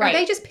list. And I'm like, are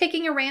they just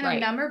picking a random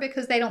number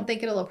because they don't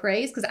think it'll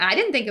appraise? Because I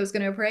didn't think it was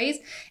going to appraise.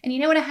 And you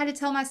know what I had to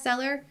tell my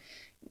seller?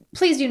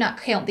 Please do not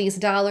count these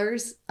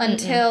dollars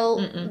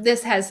until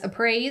this has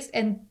appraised.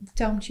 And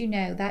don't you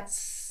know, that's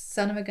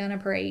son of a gun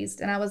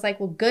appraised. And I was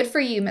like, well, good for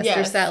you,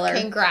 Mr. Seller.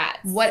 Congrats.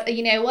 What,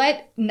 you know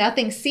what?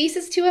 Nothing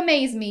ceases to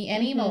amaze me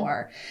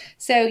anymore.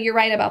 So you're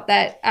right about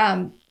that.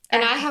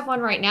 And I have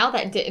one right now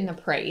that didn't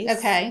appraise.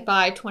 Okay.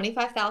 By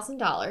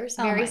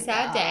 $25,000. Very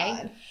sad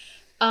day.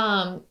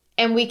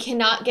 And we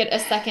cannot get a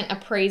second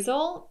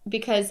appraisal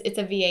because it's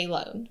a VA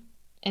loan.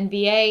 And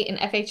VA and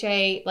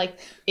FHA, like,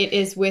 it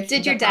is with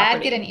Did your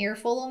dad get an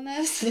earful on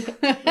this?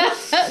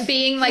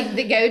 Being like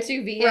the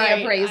go-to VA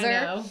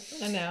appraiser.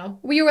 I know.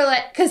 We were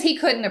like, because he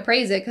couldn't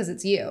appraise it because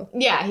it's you.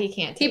 Yeah, he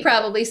can't. He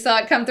probably saw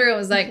it come through and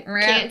was like,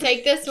 can't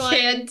take this one.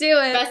 Can't do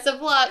it. Best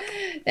of luck.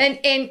 And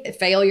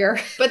failure.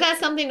 But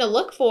that's something to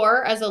look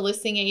for as a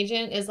listing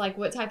agent is like,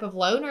 what type of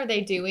loan are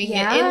they doing?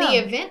 Yeah. And in the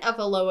event of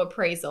a low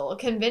appraisal,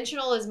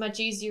 conventional is much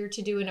easier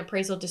to do an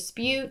appraisal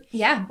dispute.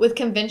 Yeah. With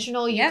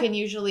conventional, you can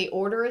usually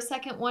order a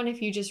second one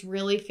if you just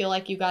really feel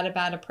like you got a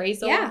bad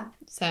appraisal. Yeah.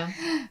 So.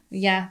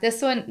 Yeah.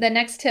 This one, the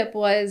next tip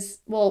was,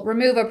 well,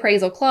 remove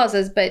appraisal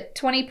clauses, but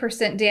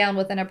 20% down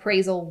with an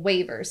appraisal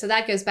waiver. So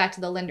that goes back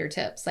to the lender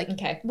tips. Like,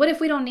 what if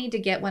we don't need to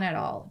get one at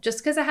all? Just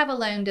because I have a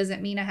loan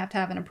doesn't mean I have to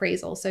have an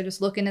appraisal. So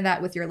just look into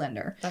that with your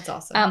lender. That's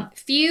awesome.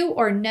 Few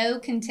or no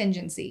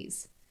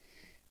contingencies.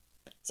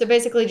 So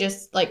basically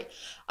just like,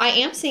 I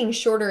am seeing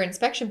shorter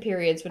inspection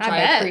periods, which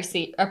I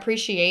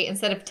appreciate.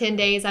 Instead of 10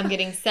 days, I'm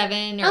getting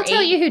 7 or 8. I'll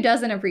tell you who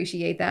doesn't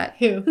appreciate that.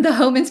 Who? The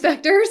home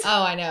inspectors.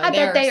 Oh, I know. I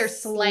bet they are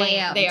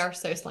slammed. They are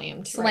so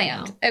slammed.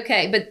 Slammed. Right,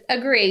 okay, but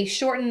agree.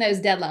 Shorten those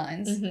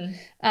deadlines.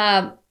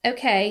 Mm-hmm.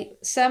 Okay,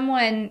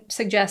 someone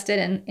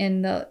suggested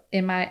when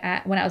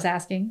I was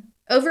asking,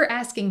 over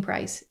asking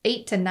price,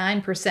 8 to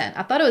 9%.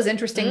 I thought it was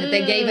interesting that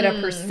they gave it a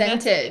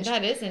percentage.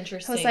 That is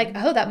interesting. I was like,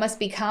 oh, that must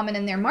be common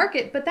in their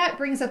market. But that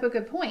brings up a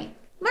good point.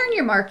 Learn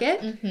your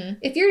market. Mm-hmm.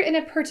 If you're in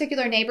a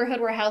particular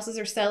neighborhood where houses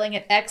are selling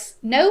at X,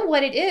 know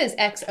what it is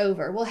X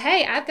over. Well,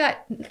 hey,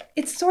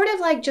 it's sort of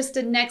like just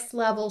a next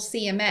level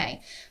CMA.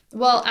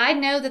 Well, I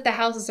know that the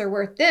houses are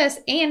worth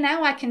this, and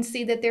now I can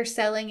see that they're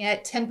selling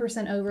at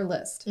 10% over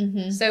list.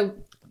 Mm-hmm. So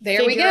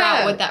there we go. Figure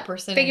out what that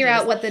percentage Figure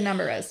out what the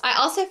number is. I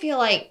also feel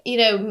like,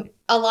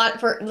 a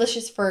lot let's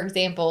just, for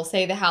example,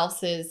 say the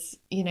house is,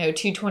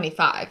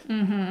 225.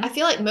 Mm-hmm. I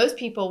feel like most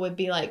people would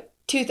be like,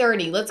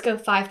 230, let's go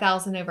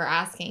 5,000 over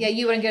asking. Yeah,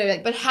 you wouldn't go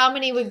like, but how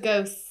many would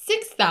go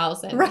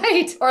 6,000?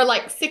 Right. Or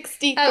like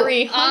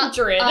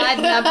 6,300.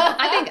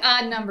 I think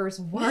odd numbers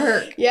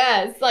work.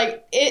 Yes. And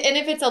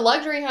if it's a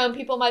luxury home,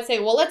 people might say,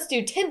 well, let's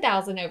do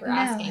 10,000 over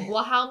asking.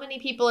 Well, how many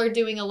people are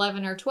doing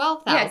 11 or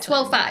 12,000? Yeah,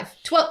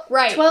 12,500.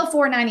 Right.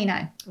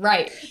 12,499.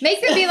 Right.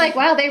 Make them be like,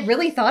 wow, they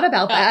really thought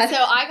about that. So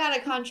I got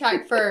a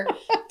contract for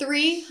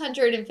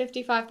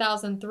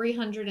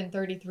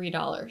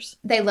 $355,333.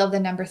 They love the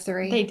number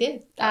 3. They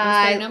did. That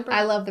was their number.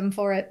 I love them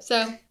for it.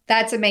 So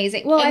that's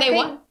amazing. Well, and they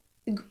won.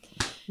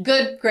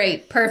 Good,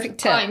 great, perfect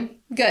tip. Fine.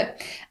 Good.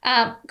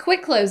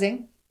 Quick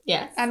closing.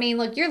 Yes. I mean,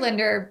 look, your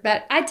lender,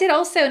 but I did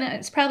also, and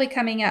it's probably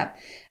coming up.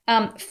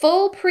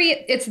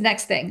 It's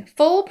next thing.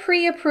 Full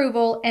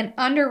pre-approval and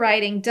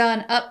underwriting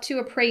done up to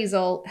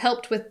appraisal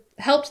helped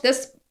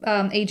this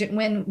agent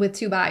win with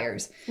 2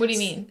 buyers. What do you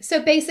mean?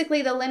 So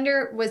basically, the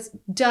lender was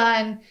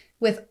done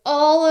with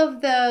all of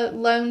the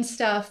loan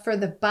stuff for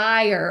the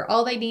buyer.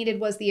 All they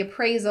needed was the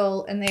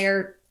appraisal, and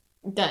they're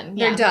done.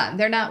 They're done.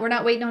 We're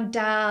not waiting on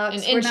docs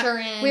and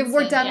insurance.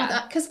 We're done with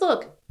that. Because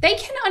look, they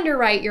can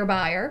underwrite your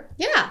buyer.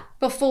 Yeah.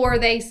 Before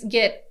they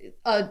get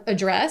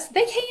addressed.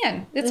 They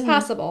can. It's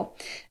possible.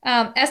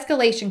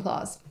 Escalation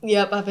clause.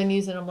 Yep, I've been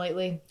using them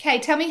lately. Okay,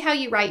 tell me how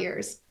you write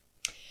yours.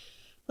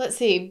 Let's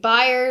see.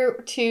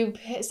 Buyer to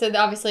pay, so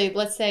obviously,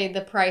 let's say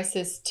the price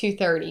is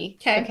 $230.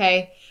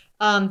 Okay.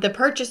 The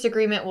purchase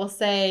agreement will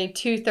say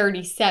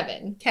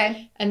 $237.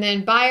 Okay. And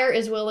then buyer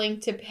is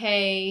willing to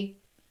pay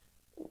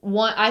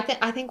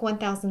I think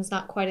 1,000 is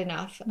not quite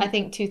enough. I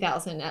think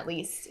 2,000 at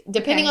least,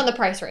 depending on the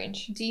price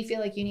range. Do you feel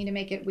like you need to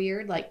make it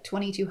weird, like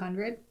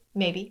 2,200?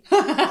 Maybe.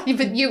 But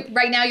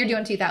right now you're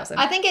doing 2,000.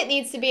 I think it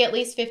needs to be at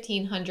least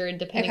 1,500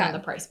 depending on the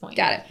price point.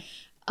 Got it.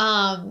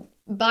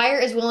 Buyer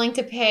is willing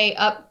to pay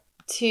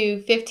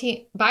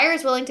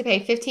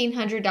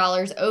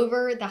 $1,500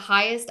 over the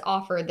highest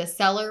offer the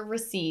seller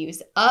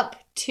receives up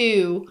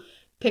to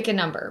pick a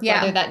number. Yeah.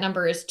 Whether that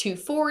number is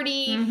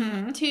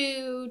 240,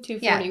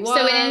 241. Yeah.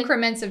 So in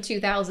increments of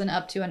 2,000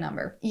 up to a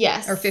number.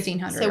 Yes. Or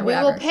 1,500. So or we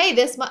will pay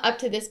this up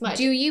to this much.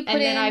 Do you put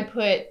then I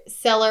put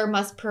seller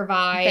must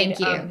provide.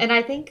 Thank you. And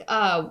I think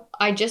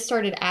I just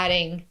started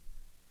adding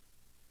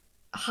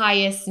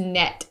highest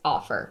net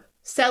offer.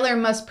 Seller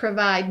must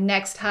provide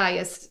next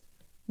highest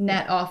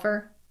net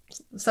offer.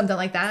 Something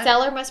like that.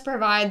 Seller must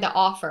provide the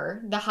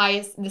offer, the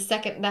highest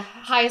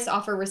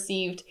offer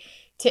received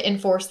to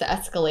enforce the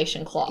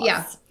escalation clause.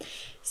 Yeah.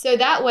 So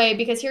that way,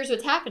 because here's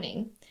what's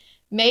happening.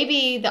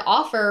 Maybe the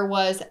offer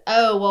was,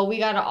 we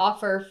got an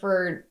offer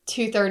for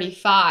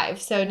 $235.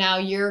 So now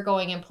you're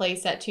going in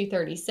place at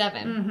 $237.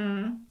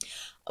 Mm-hmm.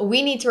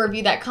 We need to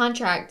review that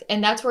contract,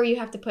 and that's where you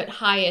have to put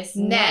highest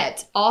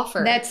net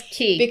offer. That's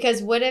key.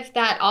 Because what if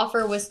that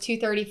offer was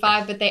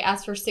 $235, but they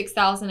asked for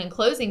 $6,000 in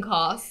closing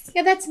costs?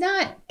 Yeah, that's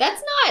not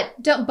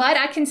but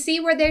I can see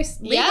where there's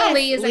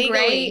legally is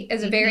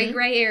a very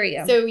gray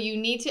area. So you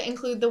need to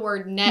include the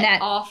word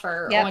net.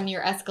 offer on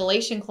your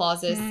escalation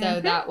clauses,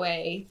 so that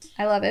way.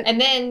 I love it. And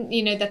then,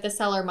 that the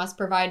seller must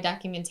provide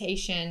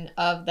documentation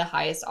of the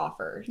highest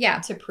offer. Yeah.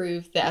 To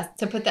prove to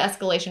put the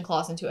escalation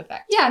clause into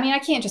effect. Yeah, I mean, I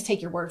can't just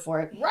take your word for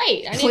it.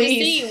 Right. I need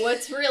to see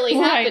what's really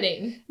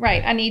happening.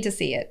 Right. I need to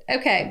see it.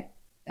 Okay.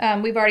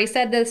 We've already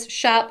said this.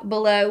 Shop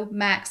below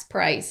max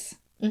price.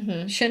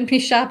 Mm-hmm. Shouldn't be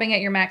shopping at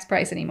your max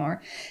price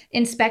anymore.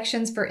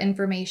 Inspections for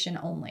information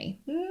only.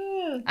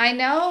 I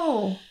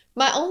know.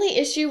 My only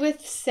issue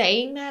with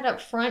saying that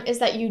up front is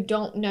that you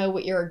don't know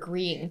what you're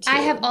agreeing to.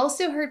 I have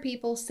also heard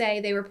people say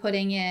they were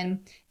putting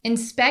in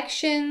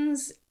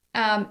inspections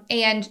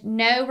and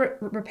no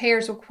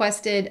repairs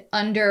requested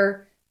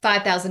under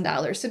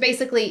 $5,000. So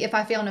basically, if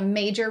I found a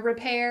major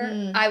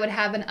repair, I would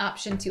have an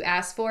option to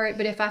ask for it.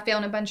 But if I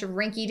found a bunch of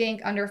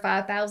rinky-dink under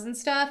 $5,000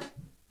 stuff,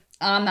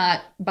 I'm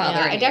not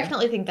bothering. Yeah, I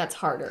definitely think that's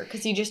harder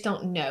because you just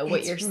don't know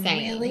what you're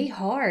saying. It's really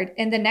hard.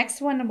 And the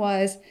next one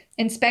was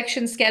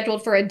inspection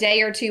scheduled for a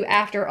day or two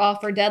after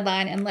offer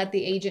deadline and let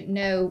the agent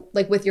know,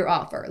 like, with your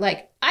offer.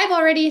 Like, I've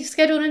already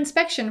scheduled an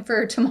inspection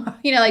for tomorrow,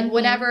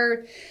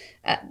 whenever.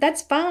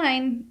 That's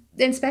fine.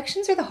 The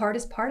inspections are the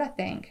hardest part, I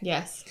think.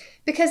 Yes.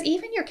 Because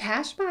even your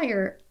cash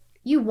buyer,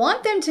 you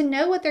want them to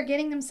know what they're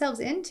getting themselves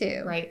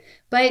into. Right.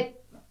 But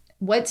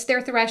what's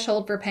their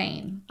threshold for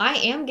pain? I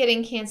am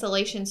getting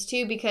cancellations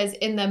too because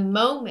in the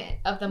moment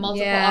of the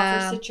multiple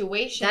offer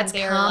situation,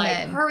 they're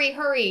common. like,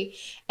 hurry.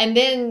 And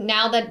then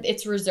now that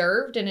it's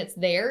reserved and it's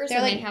theirs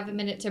and they have a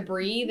minute to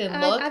breathe and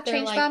look, I've they're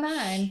changed my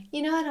mind. I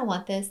don't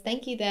want this.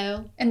 Thank you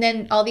though. And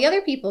then all the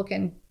other people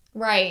can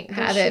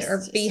have it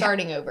or be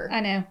starting over. I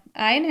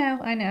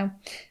know.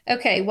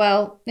 Okay,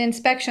 well,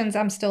 inspections,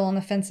 I'm still on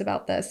the fence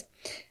about this.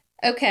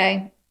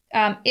 Okay,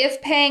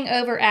 if paying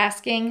over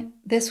asking,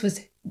 this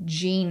was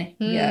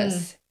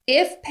genius.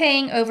 If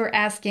paying over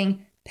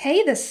asking,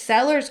 pay the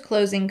seller's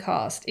closing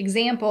cost.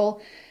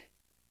 Example,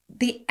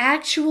 the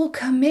actual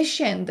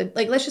commission.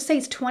 Let's just say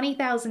it's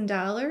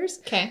 $20,000.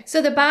 Okay.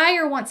 So the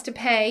buyer wants to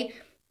pay.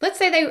 Let's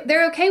say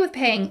they're okay with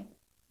paying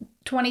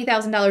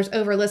 $20,000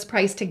 over list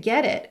price to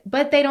get it,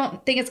 but they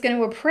don't think it's going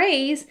to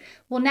appraise.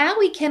 Well, now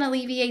we can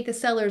alleviate the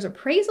seller's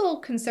appraisal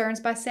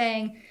concerns by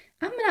saying,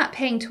 I'm not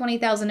paying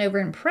 $20,000 over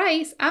in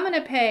price. I'm going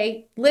to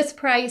pay list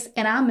price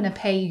and I'm going to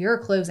pay your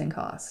closing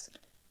cost.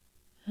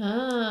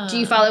 Huh. Do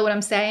you follow what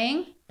I'm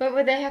saying? But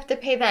would they have to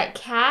pay that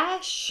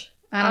cash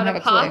out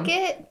of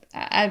pocket?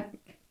 I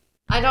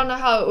don't know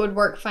how it would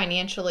work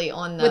financially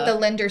on with the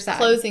lender side.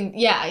 Closing.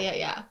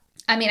 Yeah.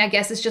 I mean, I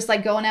guess it's just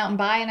like going out and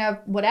buying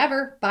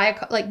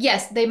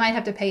yes, they might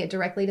have to pay it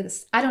directly to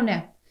this. I don't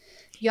know.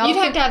 You'd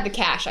have to have the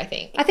cash, I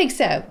think. I think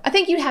so. I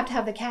think you'd have to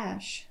have the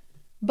cash.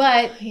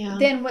 But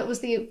then what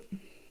was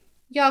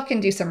y'all can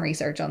do some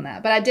research on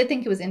that. But I did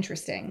think it was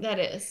interesting. That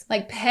is.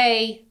 Like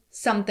pay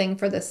something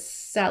for the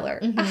seller.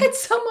 Mm-hmm. I had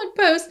someone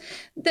post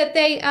that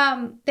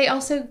they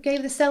also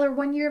gave the seller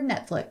 1 year of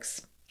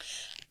Netflix.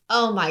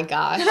 Oh my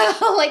gosh.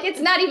 Like it's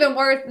not even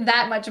worth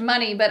that much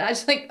money, but I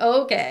was like,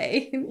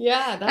 okay.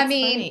 Yeah, that's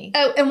funny.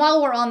 Oh, and while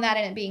we're on that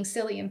and it being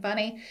silly and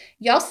funny,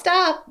 y'all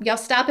stop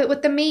it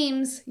with the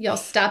memes. Y'all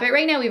stop it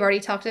right now. We've already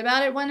talked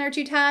about it 1 or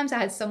 2 times. I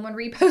had someone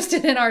repost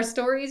it in our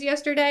stories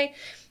yesterday.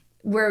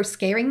 We're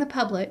scaring the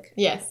public.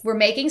 Yes. We're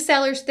making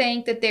sellers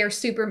think that they're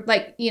super,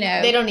 they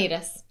don't need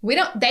us. They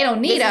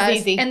don't need us.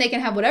 Easy. And they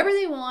can have whatever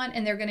they want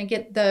and they're going to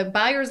get the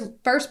buyer's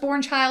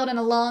firstborn child and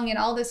a lung and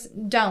all this.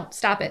 Don't.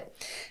 Stop it.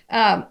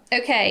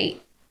 Okay.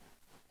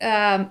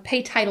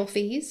 Pay title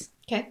fees.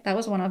 Okay. That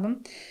was one of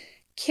them.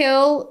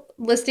 Kill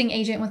listing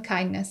agent with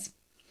kindness.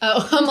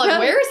 Oh, I'm like,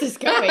 where is this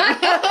going?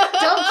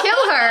 Don't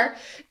kill her.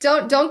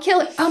 Don't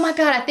kill her. Oh my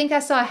God. I think I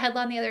saw a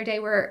headline the other day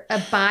where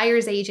a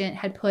buyer's agent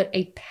had put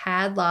a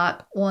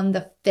padlock on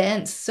the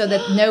fence so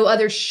that no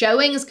other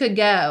showings could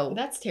go.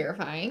 That's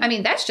terrifying. I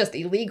mean, that's just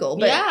illegal.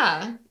 But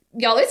yeah.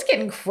 Y'all, it's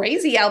getting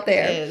crazy out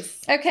there. It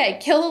is. Okay.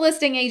 Kill the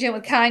listing agent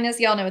with kindness.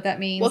 Y'all know what that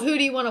means. Well, who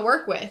do you want to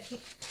work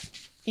with?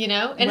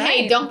 And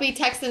hey, don't be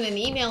texting and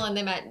emailing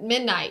them at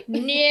midnight. No.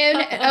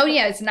 Oh,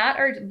 yeah, it's not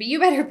urgent. But you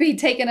better be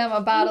taking them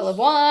a bottle of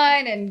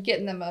wine and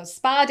getting them a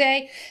spa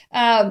day.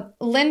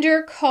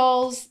 Lender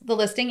calls the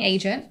listing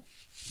agent.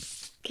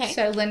 Okay.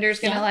 So lender's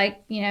going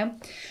to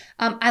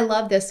I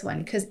love this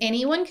one because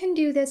anyone can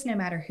do this no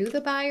matter who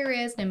the buyer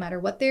is, no matter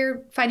what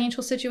their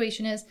financial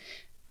situation is.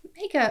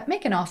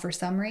 Make an offer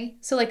summary.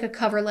 So like a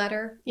cover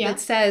letter that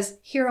says,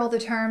 here are all the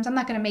terms. I'm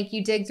not going to make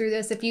you dig through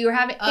this. If you're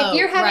having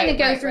to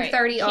go through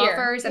 30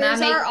 offers and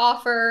our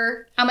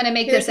offer. I'm going to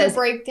make this as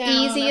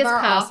easy as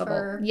possible.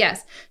 Offer.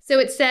 Yes. So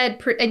it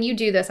said, and you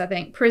do this, I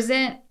think,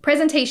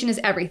 presentation is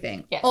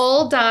everything. Yes.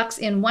 All docs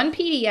in one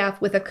PDF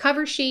with a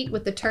cover sheet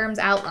with the terms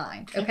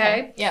outlined.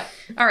 Okay? Yep.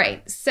 All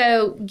right.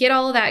 So get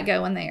all of that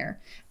going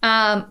there.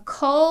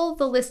 Call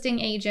the listing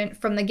agent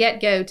from the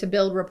get-go to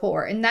build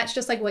rapport. And that's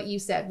just like what you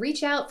said.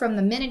 Reach out from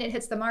the minute it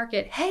hits the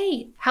market.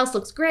 Hey, house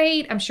looks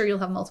great. I'm sure you'll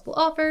have multiple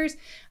offers.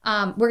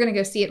 We're going to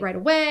go see it right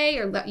away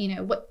or,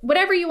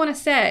 whatever you want to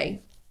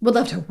say. would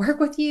love to work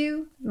with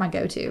you. My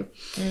go-to.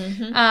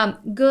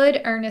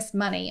 Good earnest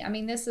money. I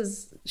mean,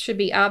 should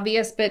be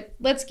obvious, but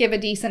let's give a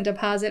decent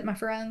deposit, my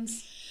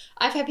friends.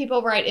 I've had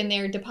people write in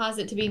their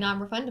deposit to be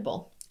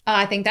non-refundable.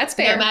 I think that's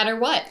fair. No matter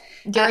what.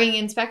 During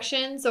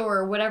inspections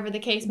or whatever the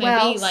case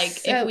may be.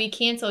 Like, if we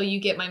cancel, you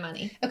get my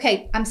money.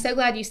 Okay, I'm so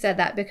glad you said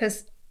that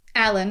because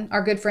Alan,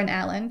 our good friend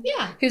Alan,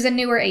 who's a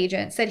newer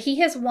agent, said he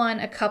has won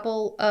a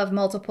couple of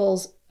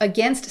multiples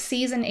against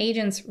seasoned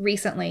agents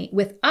recently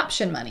with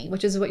option money,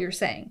 which is what you're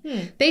saying.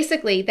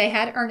 Basically, they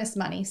had earnest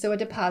money, so a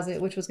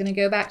deposit, which was going to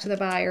go back to the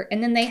buyer.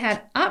 And then they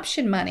had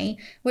option money,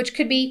 which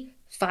could be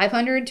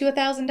 $500 to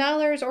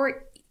 $1,000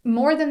 or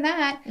more than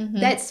that.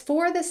 That's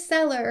for the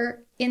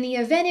seller in the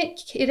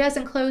event it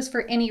doesn't close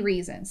for any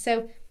reason.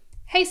 So,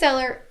 hey,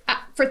 seller,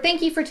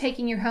 thank you for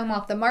taking your home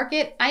off the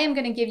market. I am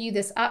going to give you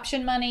this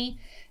option money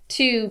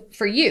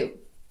for you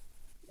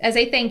as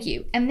a thank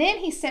you. And then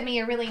he sent me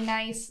a really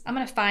nice, I'm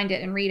going to find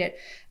it and read it,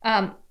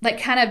 like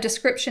kind of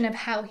description of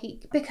how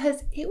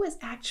because it was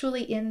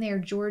actually in their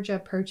Georgia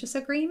purchase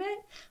agreement,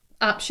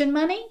 option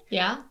money.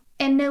 Yeah.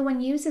 And no one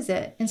uses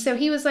it. And so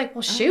he was like,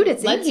 well, shoot,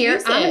 it's in here.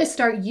 I'm going to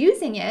start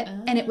using it.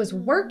 And it was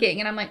working.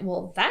 And I'm like,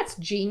 well, that's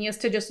genius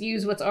to just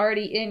use what's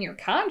already in your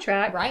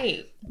contract.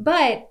 Right.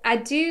 But I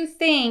do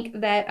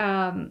think that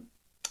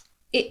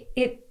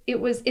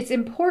it's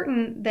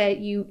important that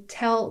you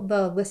tell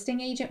the listing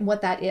agent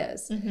what that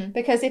is.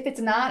 Because if it's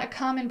not a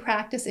common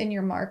practice in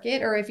your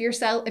market, or if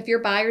your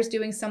buyer's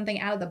doing something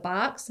out of the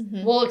box,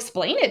 we'll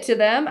explain it to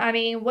them. I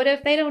mean, what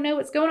if they don't know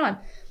what's going on?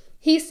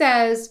 He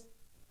says,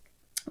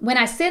 when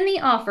I send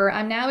the offer,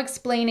 I'm now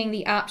explaining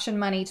the option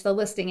money to the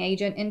listing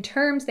agent in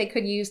terms they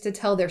could use to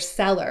tell their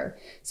seller.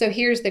 So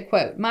here's the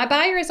quote. My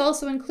buyer is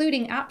also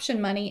including option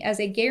money as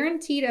a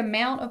guaranteed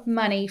amount of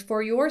money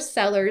for your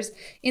sellers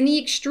in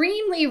the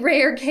extremely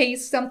rare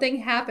case something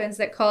happens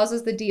that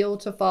causes the deal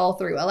to fall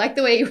through. I like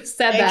the way you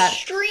said that.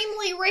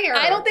 Extremely rare.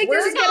 I don't think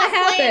this is going to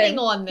happen. Planning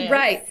on this.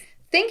 Right.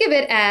 Think of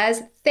it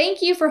as,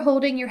 thank you for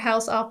holding your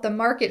house off the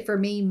market for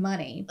me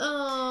money.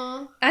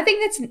 I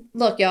think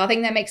look, y'all, I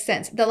think that makes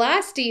sense. The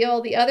last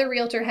deal, the other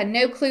realtor had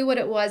no clue what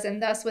it was,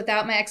 and thus,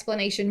 without my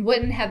explanation,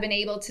 wouldn't have been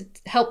able to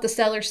help the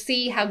seller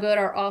see how good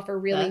our offer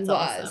really was.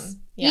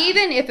 Awesome. Yeah.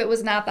 Even if it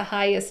was not the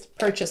highest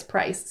purchase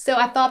price. So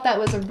I thought that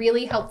was a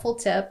really helpful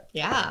tip.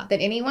 Yeah. That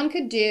anyone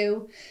could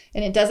do.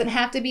 And it doesn't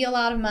have to be a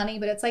lot of money,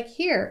 but it's like,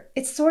 here,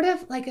 it's sort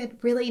of like a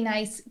really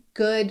nice,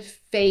 good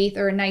faith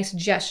or a nice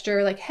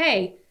gesture. Like,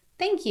 hey,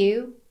 thank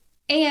you.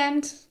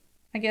 And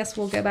I guess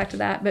we'll go back to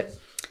that, but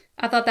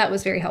I thought that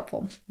was very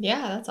helpful.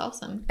 Yeah, that's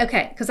awesome.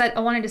 Okay, because I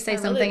wanted to say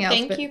something else.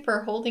 Thank you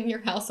for holding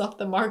your house off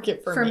the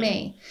market for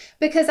me.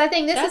 Because I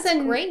think this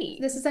is great.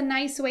 This is a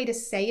nice way to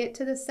say it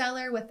to the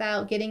seller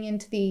without getting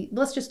into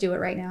let's just do it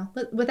right now,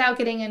 without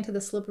getting into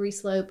the slippery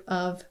slope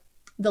of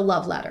the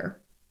love letter.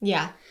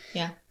 Yeah,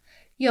 yeah.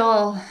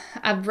 Y'all,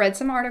 I've read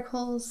some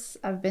articles.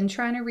 I've been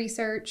trying to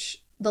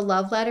research. The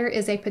love letter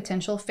is a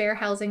potential fair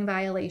housing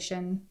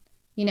violation.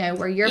 You know,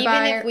 where your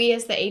buyer... Even if we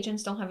as the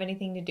agents don't have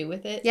anything to do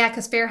with it? Yeah,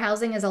 because fair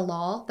housing is a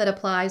law that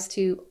applies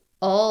to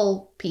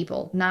all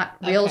people, not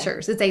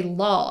realtors. Okay. It's a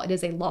law. It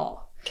is a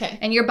law. Okay.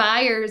 And your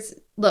buyers...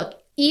 Look,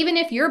 even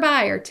if your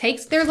buyer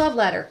takes their love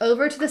letter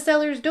over to the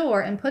seller's door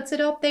and puts it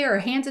up there or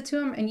hands it to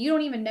them and you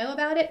don't even know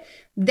about it,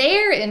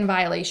 they're in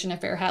violation of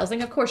fair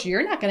housing. Of course,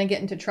 you're not going to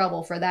get into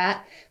trouble for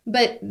that.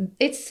 But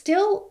it's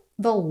still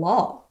the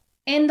law.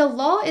 And the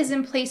law is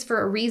in place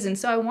for a reason.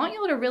 So I want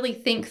y'all to really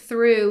think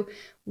through...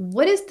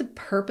 What is the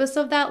purpose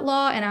of that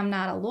law? And I'm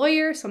not a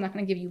lawyer, so I'm not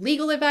going to give you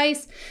legal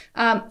advice.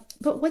 But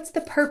what's the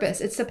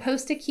purpose? It's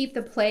supposed to keep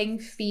the playing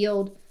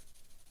field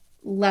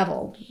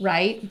level,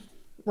 right?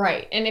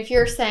 Right. And if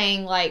you're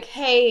saying like,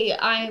 hey,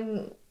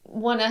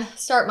 want to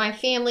start my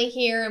family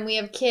here and we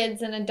have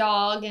kids and a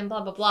dog and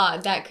blah, blah, blah,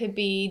 that could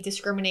be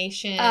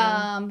discrimination.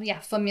 Yeah,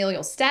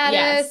 familial status.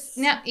 Yes.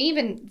 Now,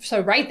 even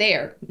so right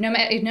there, no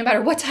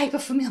matter what type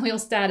of familial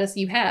status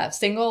you have,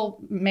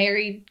 single,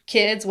 married,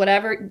 kids,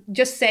 whatever,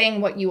 just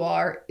saying what you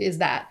are is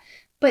that.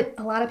 But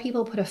a lot of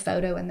people put a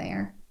photo in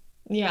there.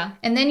 Yeah.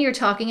 And then you're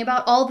talking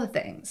about all the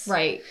things.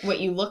 Right. What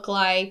you look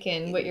like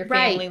and what your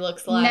family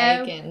looks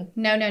like.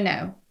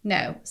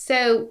 No.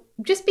 So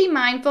just be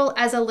mindful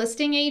as a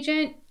listing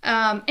agent.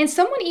 And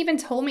someone even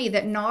told me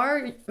that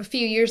NAR a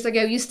few years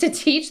ago used to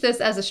teach this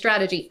as a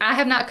strategy. I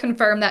have not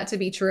confirmed that to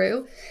be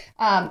true.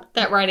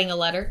 That writing a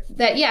letter?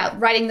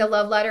 Writing the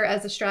love letter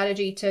as a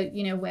strategy to,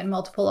 win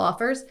multiple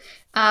offers.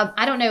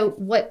 I don't know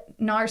what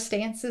NAR's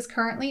stance is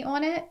currently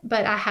on it,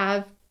 but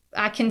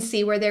I can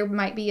see where there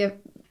might be a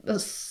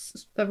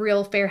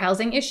real fair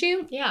housing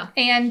issue. Yeah.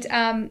 And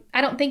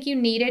I don't think you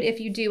need it if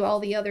you do all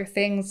the other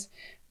things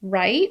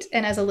right.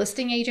 And as a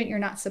listing agent, you're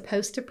not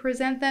supposed to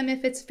present them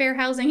if it's fair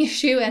housing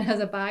issue. And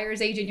as a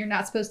buyer's agent, you're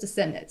not supposed to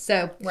send it.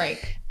 So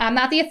right. I'm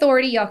not the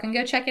authority. Y'all can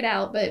go check it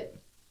out. But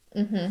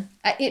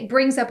it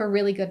brings up a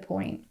really good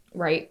point.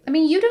 Right. I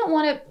mean,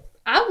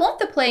 I want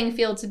the playing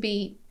field to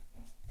be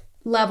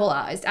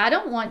levelized. I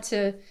don't want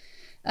to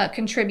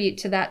contribute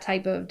to that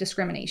type of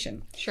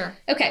discrimination. Sure.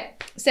 Okay.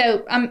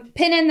 So I'm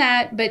pinning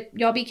that, but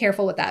y'all be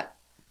careful with that.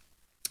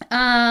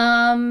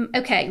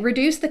 Okay.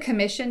 Reduce the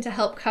commission to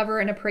help cover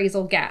an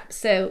appraisal gap.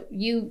 So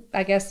you,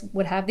 I guess,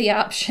 would have the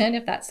option,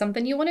 if that's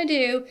something you want to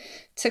do,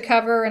 to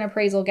cover an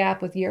appraisal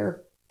gap with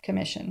your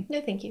commission.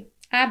 No, thank you.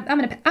 I'm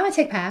gonna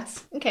take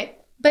pass. Okay.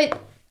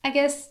 But I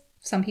guess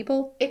some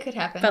people It could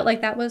happen. felt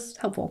like that was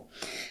helpful.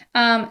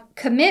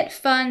 Commit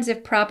funds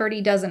if property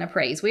doesn't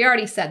appraise. We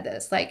already said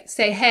this. Like,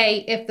 say,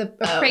 hey, if the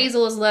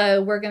appraisal is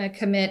low, we're going to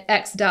commit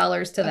X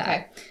dollars to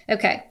that.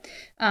 Okay.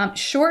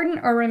 Shorten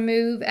or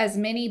remove as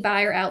many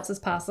buyer outs as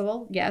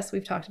possible. Yes,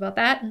 we've talked about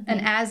that. An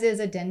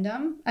as-is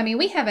addendum. I mean,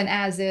 we have an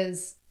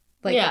as-is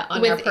within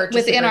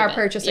our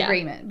purchase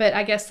agreement. But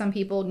I guess some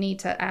people need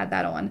to add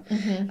that on.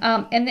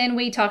 And then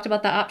we talked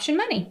about the option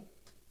money.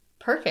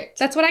 Perfect.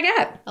 That's what I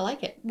got. I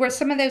like it. Were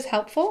some of those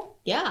helpful?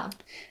 Yeah.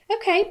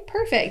 Okay,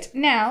 perfect.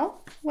 Now,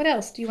 what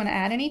else? Do you want to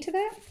add any to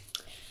that?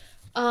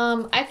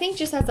 I think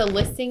just as a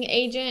listing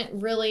agent,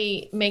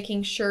 really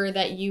making sure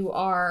that you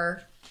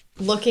are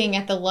looking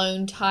at the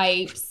loan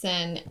types.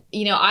 And,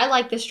 I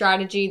like the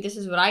strategy. This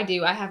is what I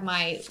do. I have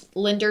my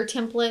lender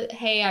template.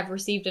 Hey, I've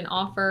received an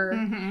offer.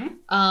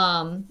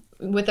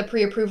 With a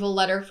pre-approval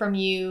letter from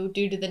you.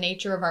 Due to the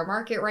nature of our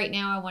market right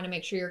now, I want to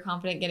make sure you're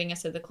confident getting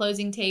us to the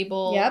closing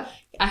table. Yep.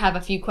 I have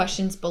a few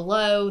questions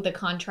below. The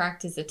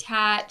contract is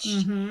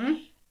attached.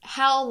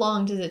 How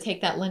long does it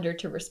take that lender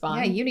to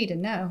respond? Yeah, you need to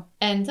know.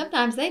 And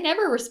sometimes they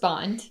never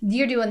respond.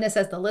 You're doing this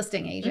as the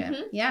listing agent.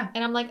 Yeah.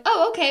 And I'm like,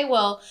 oh, okay,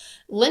 well,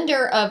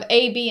 lender of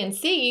A, B, and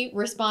C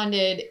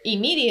responded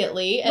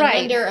immediately. And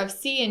lender of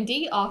C and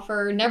D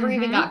offer never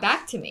even got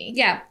back to me.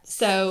 Yeah.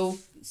 So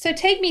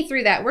take me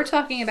through that. We're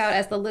talking about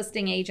as the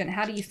listing agent,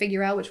 how do you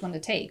figure out which one to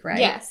take, right?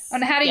 Yes.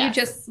 And how do you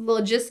just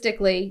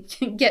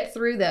logistically get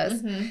through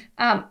this?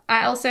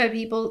 I also have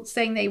people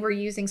saying they were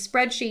using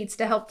spreadsheets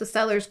to help the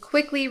sellers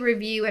quickly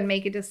review and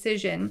make a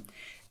decision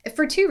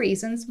for two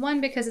reasons. One,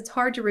 because it's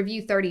hard to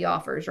review 30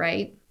 offers,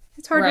 right?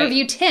 It's hard to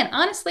review 10.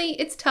 Honestly,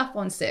 it's tough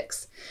on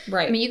 6.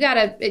 Right. I mean,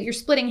 you're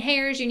splitting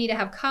hairs. You need to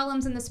have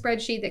columns in the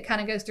spreadsheet that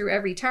kind of goes through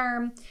every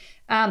term.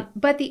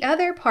 But the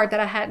other part that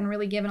I hadn't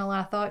really given a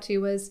lot of thought to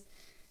was,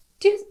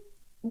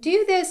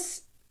 do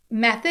this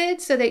method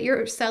so that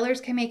your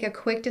sellers can make a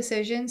quick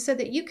decision so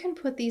that you can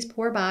put these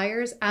poor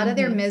buyers out of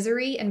their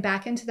misery and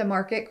back into the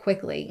market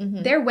quickly.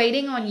 They're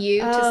waiting on you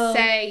to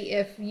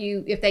say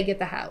if they get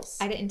the house.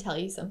 I didn't tell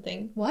you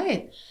something.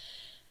 What?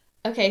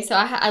 Okay, so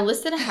I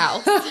listed a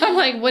house. I'm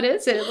like, what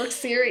is it? It looks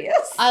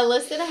serious. I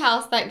listed a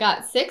house that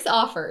got 6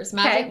 offers.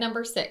 Magic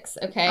number 6.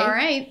 Okay. All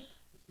right.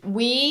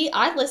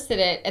 I listed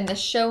it and the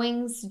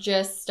showings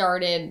just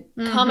started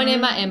coming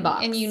in my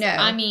inbox. And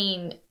I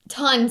mean,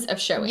 tons of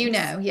showings.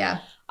 Yeah.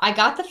 I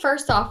got the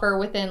first offer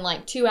within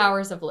like 2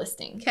 hours of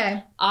listing.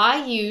 Okay.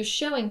 I used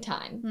showing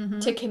time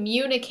to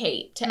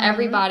communicate to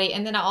everybody,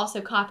 and then I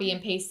also copy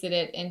and pasted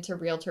it into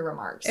Realtor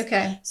Remarks.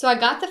 Okay. So I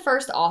got the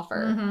first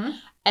offer,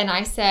 and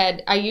I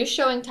said, I used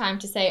showing time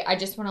to say, I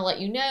just want to let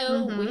you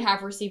know we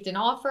have received an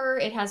offer.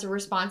 It has a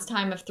response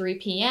time of 3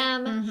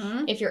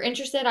 p.m. If you're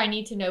interested, I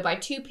need to know by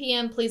 2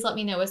 p.m. Please let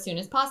me know as soon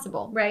as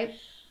possible. Right.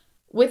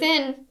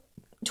 Within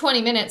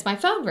 20 minutes, my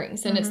phone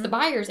rings, and it's the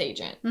buyer's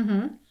agent.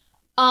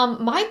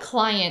 My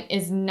client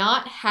is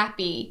not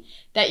happy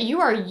that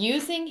you are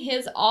using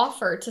his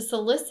offer to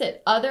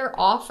solicit other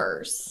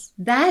offers.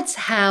 That's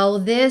how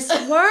this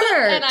works.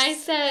 And I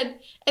said,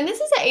 and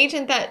this is an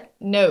agent that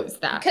knows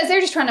that. Because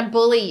they're just trying to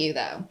bully you,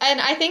 though. And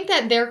I think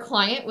that their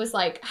client was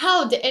like,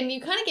 and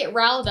you kind of get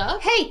riled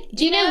up. Hey,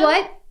 do you know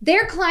what?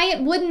 Their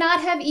client would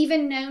not have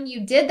even known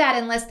you did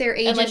that unless their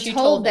agent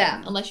told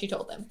them. Unless you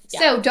told them. Yeah.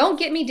 So don't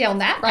get me down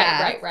that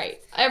path. Right.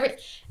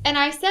 And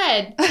I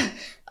said,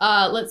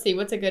 let's see,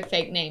 what's a good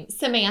fake name?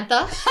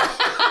 Samantha.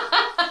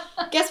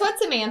 Guess what,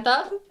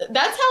 Samantha?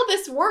 That's how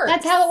this works.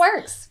 That's how it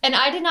works. And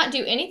I did not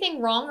do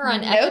anything wrong or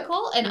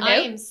unethical. And I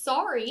am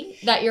sorry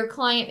that your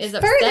client is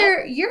upset.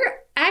 Further, you're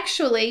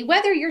actually,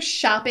 whether you're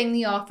shopping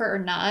the offer or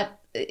not,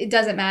 it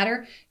doesn't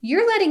matter.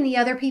 You're letting the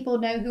other people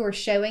know who are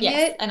showing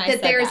it and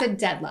that there is a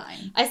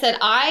deadline. I said,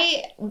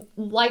 I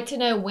like to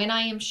know when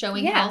I am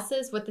showing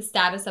houses what the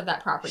status of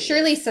that property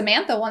Surely is.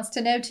 Samantha wants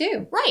to know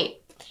too. Right.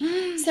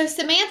 So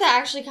Samantha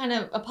actually kind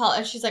of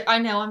apologized. She's like, I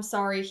know, I'm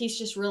sorry. He's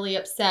just really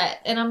upset.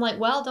 And I'm like,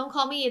 well, don't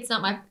call me. It's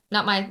not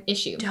my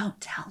issue. Don't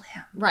tell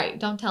him. Right.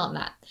 Don't tell him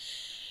that.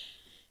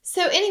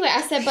 So anyway,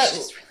 I said, but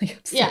she's really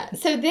upset. Yeah.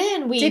 So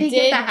then we did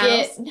get the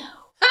house? No.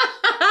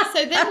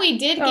 So then we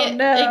did get,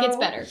 it gets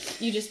better.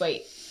 You just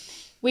wait.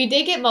 We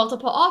did get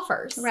multiple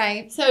offers.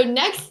 Right. So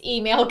next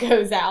email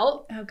goes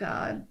out. Oh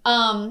God.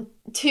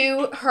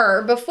 To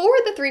her before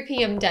the 3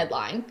 p.m.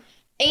 deadline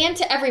and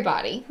to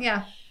everybody.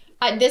 Yeah.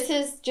 This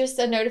is just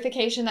a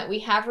notification that we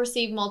have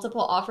received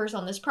multiple offers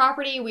on this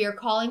property. We are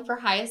calling for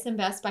highest and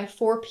best by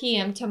 4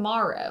 p.m.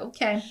 tomorrow.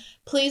 Okay.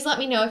 Please let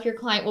me know if your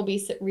client will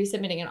be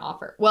resubmitting an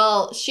offer.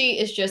 Well,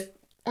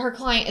 her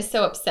client is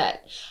so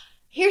upset.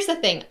 Here's the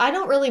thing. I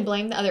don't really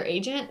blame the other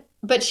agent,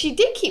 but she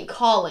did keep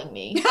calling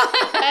me.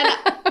 And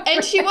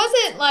And she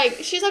wasn't like,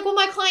 she's like, well,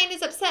 my client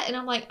is upset. And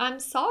I'm like, I'm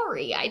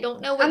sorry. I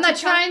don't know what I'm not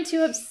trying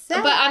to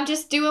upset. But I'm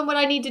just doing what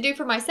I need to do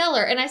for my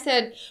seller. And I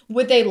said,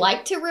 would they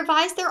like to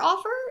revise their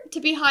offer to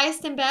be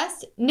highest and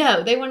best?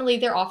 No, they want to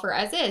leave their offer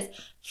as is.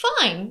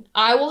 Fine.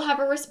 I will have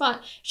a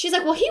response. She's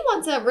like, well, he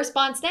wants a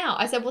response now.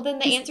 I said, well, then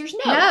the answer's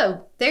no.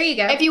 No. There you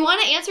go. If you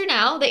want to answer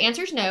now, the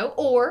answer's no.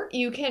 Or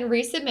you can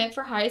resubmit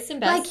for highest and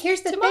best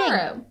here's the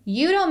tomorrow. thing.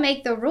 You don't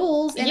make the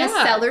rules in a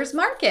seller's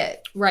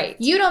market. Right.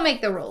 You don't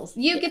make the rules.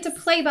 You get to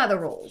play by the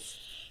rules.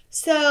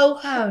 So.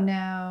 Oh,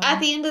 no. At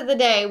the end of the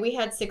day, we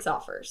had 6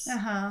 offers.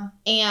 Uh-huh.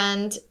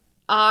 And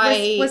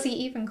Was he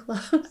even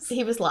close?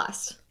 He was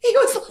last. He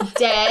was last.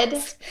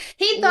 Dead.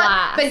 He thought,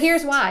 last. But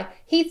here's why.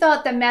 He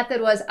thought the method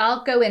was,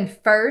 I'll go in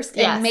first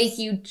and make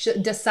you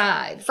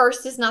decide.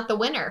 First is not the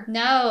winner.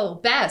 No,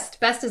 best.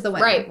 Best is the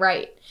winner.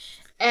 Right.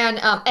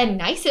 And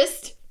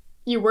nicest.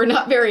 You were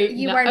not very.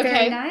 You weren't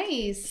very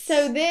nice.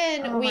 So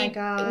then we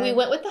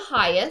went with the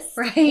highest.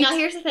 Right. Now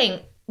here's the thing.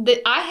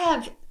 That I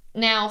have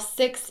now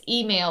 6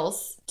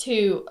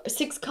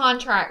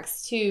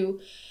 contracts to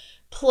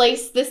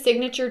place the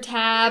signature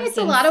tabs. It's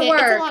a lot of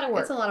work. It's a lot of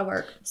work. It's a lot of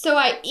work. So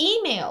I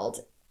emailed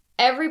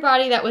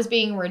everybody that was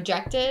being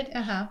rejected.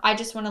 Uh-huh. I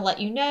just want to let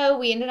you know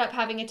we ended up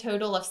having a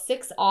total of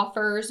 6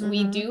 offers. Mm-hmm.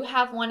 We do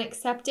have 1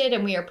 accepted,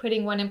 and we are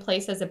putting 1 in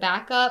place as a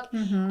backup.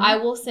 Mm-hmm. I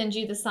will send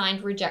you the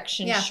signed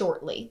rejection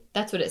shortly.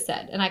 That's what it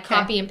said. And I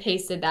copy and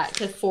pasted that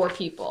to 4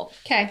 people.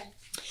 Okay.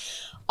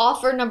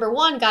 Offer number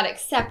 1 got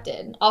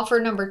accepted.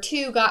 Offer number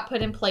 2 got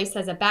put in place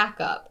as a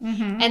backup.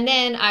 Mm-hmm. And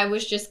then I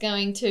was just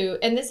going to,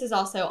 and this is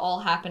also all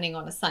happening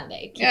on a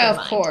Sunday. Keep in mind.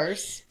 Of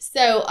course.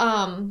 So,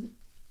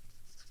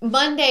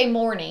 Monday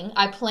morning,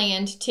 I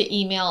planned to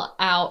email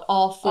out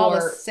all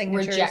 4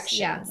 rejections.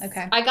 Yeah,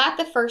 okay. I got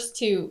the first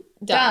 2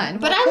 done.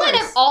 But I let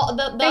them all,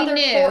 the other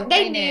 4,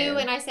 they knew,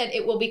 and I said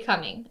it will be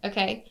coming.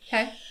 Okay.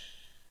 Okay.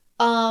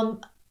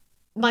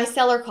 My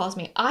seller calls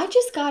me. I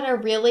just got a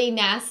really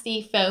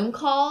nasty phone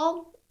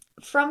call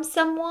from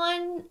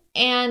someone,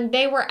 and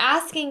they were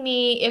asking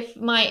me if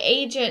my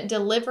agent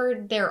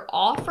delivered their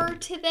offer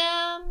to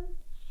them.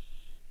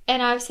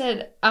 And I've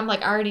said, I'm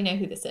like, I already know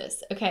who this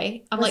is.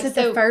 Okay. I'm was like, it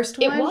the first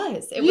one? It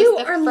was. It you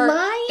was the are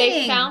lying.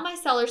 They found my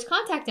seller's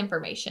contact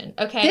information.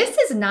 Okay. This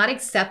is not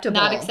acceptable.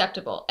 Not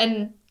acceptable.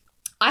 And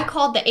I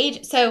called the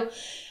agent. So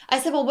I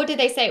said, well, what did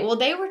they say? Well,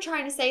 they were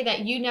trying to say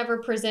that you never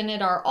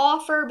presented our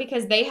offer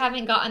because they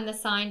haven't gotten the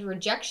signed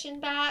rejection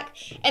back.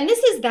 And this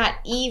is that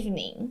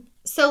evening.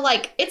 So,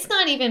 like, it's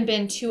not even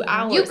been 2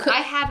 hours. I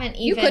haven't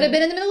even. You could have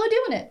been in the middle of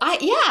doing it.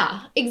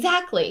 Yeah,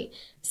 exactly.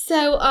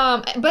 So,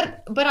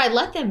 but I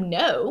let them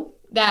know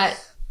that.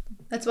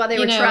 That's why they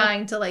were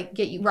trying to, like,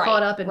 get you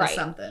caught up into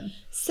something.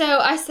 So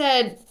I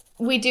said,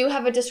 we do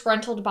have a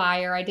disgruntled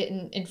buyer. I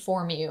didn't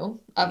inform you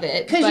of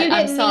it. Because you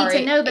didn't need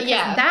to know,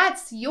 because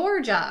that's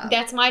your job.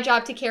 That's my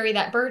job to carry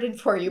that burden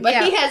for you.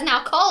 But he has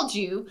now called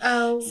you.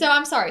 Oh. So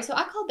I'm sorry. So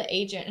I called the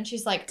agent, and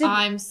she's like,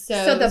 I'm so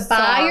sorry. So the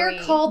buyer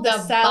called the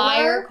seller? The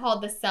buyer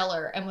called the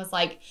seller and was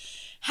like,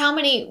 how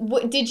many,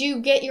 did you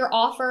get your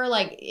offer?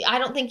 Like, I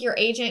don't think your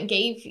agent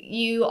gave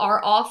you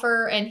our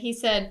offer. And he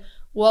said,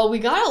 well, we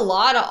got a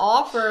lot of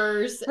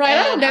offers. Right,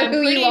 I don't know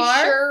who you are. I'm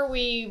pretty sure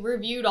we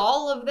reviewed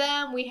all of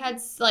them. We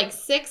had like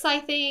 6, I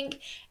think.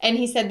 And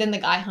he said then the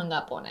guy hung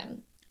up on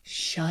him.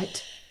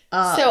 Shut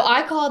up. So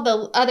I called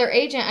the other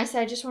agent. I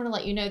said, I just want to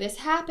let you know this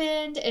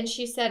happened. And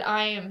she said,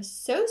 I am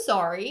so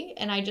sorry.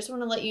 And I just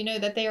want to let you know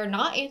that they are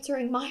not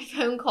answering my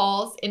phone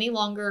calls any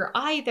longer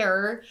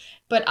either.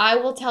 But I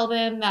will tell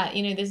them that,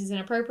 this is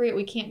inappropriate.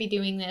 We can't be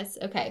doing this.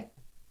 Okay.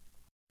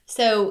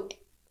 So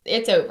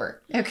it's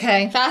over.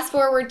 Okay. Fast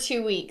forward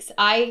 2 weeks.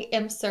 I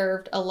am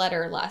served a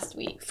letter last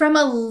week. From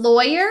a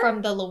lawyer?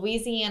 From the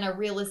Louisiana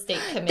Real Estate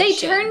Commission. They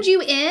turned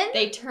you in?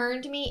 They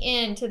turned me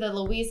in to the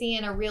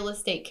Louisiana Real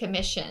Estate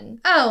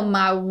Commission. Oh,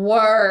 my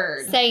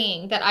word.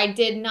 Saying that I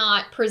did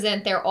not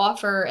present their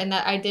offer and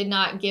that I did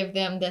not give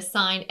them the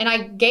signed, and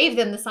I gave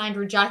them the signed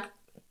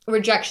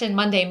rejection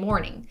Monday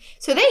morning.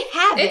 So they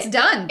have it. It's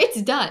done.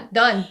 It's done.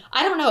 Done.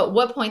 I don't know at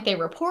what point they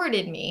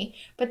reported me,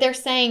 but they're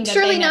saying that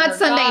surely they not never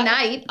Sunday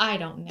night. I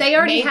don't know. They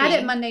already had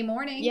it Monday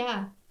morning.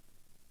 Yeah.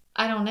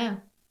 I don't know.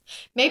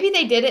 Maybe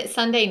they did it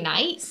Sunday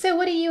night. So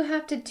what do you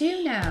have to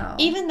do now?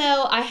 Even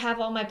though I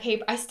have all my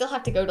paper, I still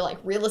have to go to like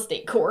real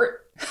estate court.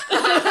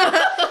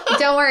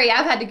 Don't worry,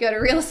 I've had to go to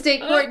real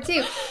estate court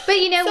too. But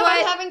you know so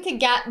what? I'm having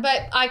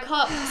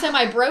to so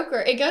my broker,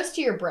 it goes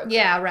to your broker.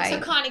 Yeah, right. So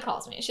Connie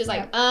calls me. She's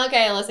like,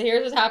 okay, Alyssa,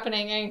 here's what's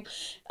happening. And,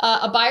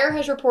 a buyer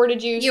has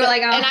reported you. You were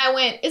like, oh. And I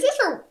went, is this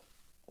for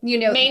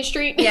Main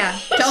Street? Yeah,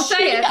 don't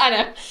say it. I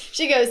know.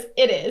 She goes,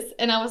 it is.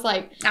 And I was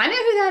like, I know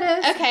who that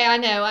is. Okay, I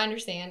know, I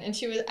understand. And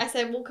I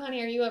said, well,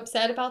 Connie, are you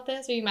upset about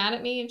this? Are you mad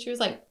at me? And she was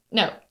like,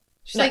 no.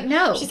 She's like,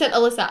 no. She said,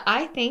 Alyssa,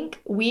 I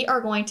think we are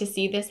going to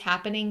see this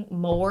happening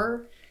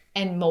more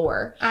and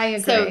more. I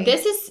agree. So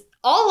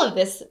all of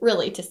this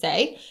really to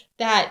say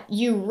that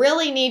you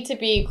really need to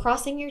be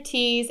crossing your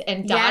T's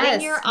and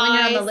dotting your when you're on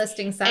I's the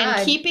listing side.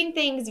 and keeping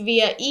things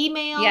via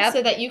email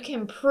so that you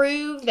can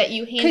prove that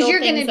you handle you're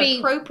things gonna be,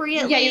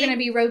 appropriately. Yeah, you're going to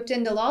be roped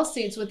into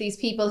lawsuits with these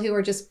people who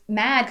are just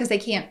mad because they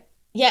can't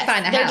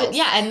find a house.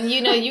 And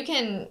you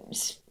can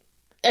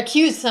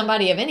accuse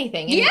somebody of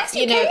anything. And, yes,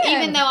 you know,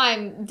 can. even though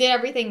I did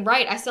everything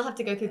right, I still have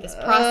to go through this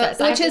process.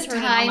 Which is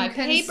time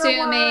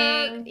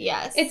consuming.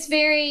 Yes. It's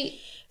very...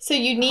 So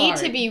you need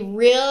to be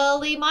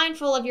really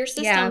mindful of your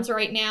systems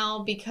right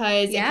now,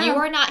 because if you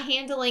are not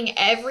handling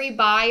every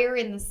buyer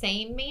in the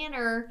same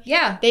manner,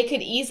 they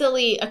could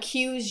easily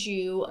accuse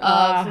you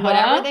of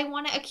whatever they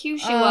want to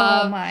accuse you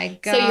of. Oh my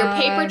God. So your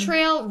paper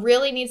trail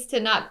really needs to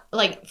not,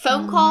 like,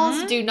 phone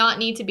calls do not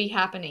need to be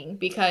happening,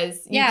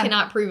 because you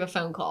cannot prove a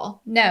phone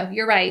call. No,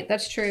 you're right.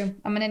 That's true.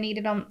 I'm going to need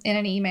it in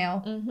an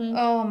email.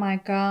 Oh my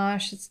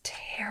gosh. It's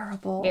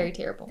terrible. Very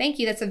terrible. Thank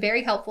you. That's a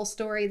very helpful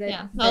story.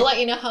 I'll let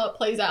you know how it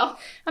plays out.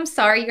 I'm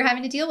sorry you're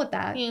having to deal with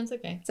that. Yeah, it's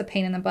okay. It's a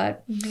pain in the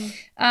butt.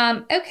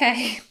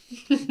 Okay.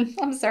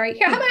 I'm sorry.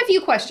 Here, how about a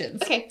few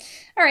questions? Okay.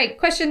 All right.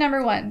 Question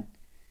number 1.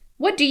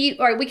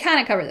 We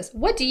kind of cover this.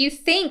 What do you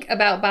think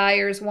about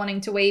buyers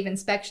wanting to waive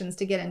inspections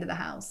to get into the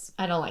house?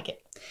 I don't like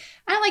it.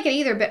 I don't like it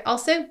either, but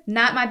also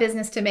not my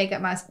business to make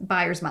up my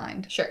buyer's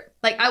mind. Sure.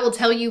 Like, I will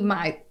tell you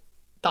my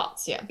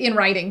thoughts, in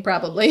writing,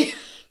 probably.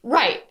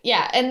 Right.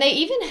 Yeah. And they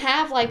even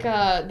have like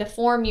the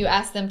form you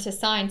ask them to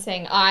sign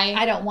saying,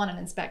 I don't want an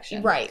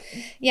inspection. Right.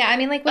 Yeah. I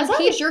mean, like, as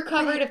long as you're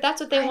covered, if that's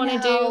what they want to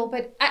do.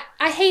 But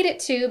I hate it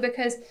too,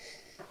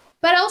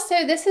 but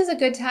also this is a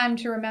good time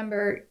to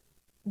remember,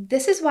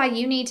 this is why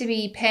you need to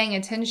be paying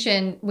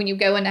attention when you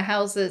go into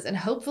houses, and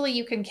hopefully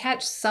you can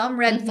catch some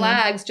red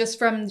flags just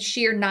from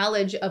sheer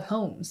knowledge of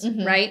homes.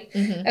 Right.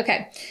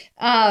 Okay.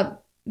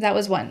 That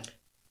was 1.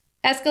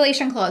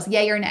 Escalation clause,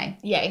 yay or nay?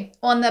 Yay.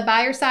 On the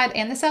buyer side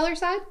and the seller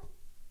side?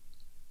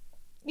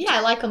 Yeah,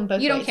 I like them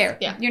both. You don't care.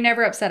 Yeah. You're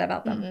never upset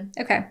about them.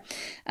 Okay.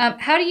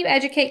 How do you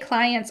educate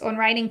clients on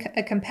writing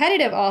a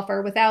competitive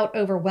offer without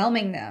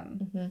overwhelming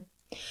them?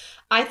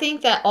 I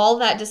think that all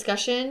that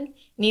discussion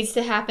needs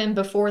to happen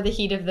before the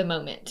heat of the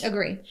moment.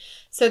 Agree.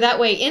 So that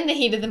way, in the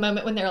heat of the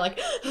moment, when they're like,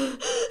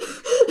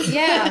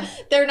 yeah,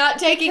 they're not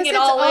taking it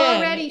all in. It's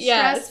already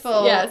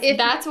stressful. Yes,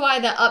 that's why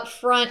the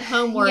upfront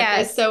homework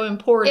is so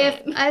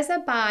important. If, as a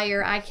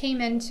buyer, I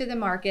came into the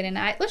market and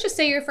let's just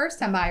say you're a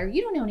first-time buyer,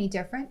 you don't know any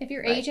different. If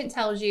your agent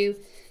tells you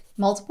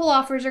multiple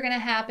offers are going to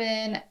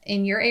happen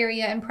in your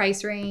area and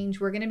price range,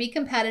 we're going to be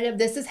competitive,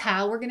 this is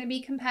how we're going to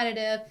be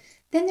competitive,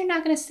 then they're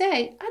not going to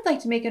say, I'd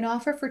like to make an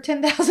offer for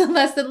 $10,000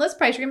 less than list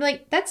price. You're going to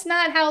be like, that's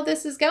not how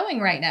this is going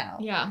right now.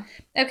 Yeah.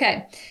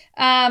 Okay.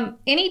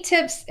 Any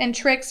tips and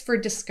tricks for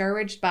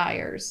discouraged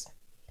buyers?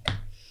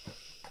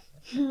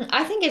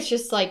 I think it's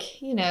just like,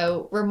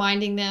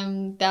 reminding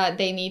them that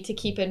they need to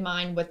keep in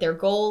mind what their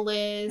goal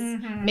is.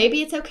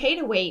 Maybe it's okay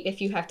to wait if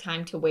you have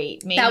time to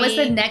wait. Maybe, that was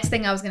the next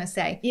thing I was going to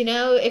say.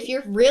 If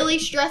you're really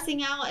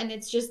stressing out and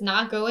it's just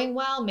not going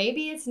well,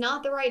 maybe it's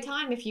not the right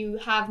time if you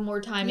have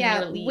more time in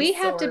your lease. We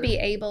have to be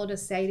able to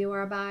say to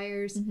our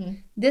buyers,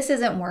 this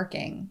isn't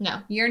working. No.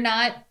 You're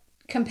not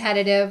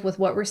competitive with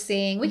what we're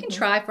seeing. We can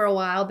try for a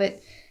while, but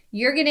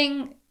you're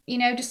getting,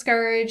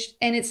 discouraged,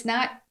 and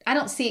I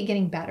don't see it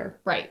getting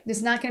better. Right.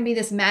 There's not going to be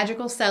this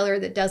magical seller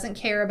that doesn't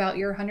care about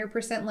your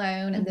 100%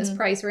 loan and this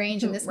price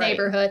range and this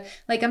neighborhood.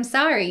 Like, I'm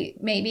sorry,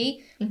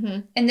 maybe.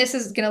 And this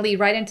is going to lead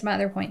right into my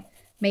other point.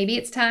 Maybe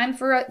it's time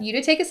for you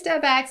to take a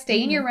step back,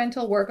 stay in your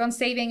rental, work on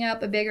saving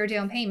up a bigger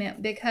down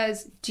payment,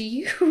 because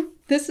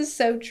this is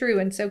so true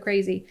and so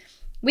crazy.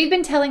 We've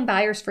been telling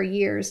buyers for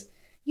years,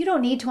 you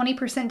don't need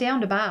 20%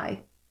 down to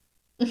buy.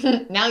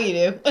 Now you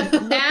do.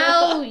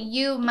 Now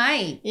you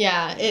might.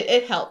 Yeah,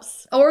 it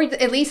helps. Or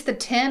at least the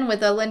 10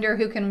 with a lender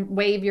who can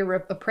waive your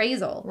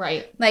appraisal.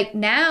 Right. Like,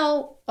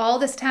 now, all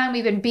this time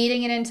we've been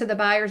beating it into the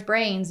buyer's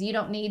brains, you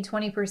don't need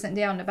 20%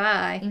 down to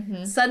buy.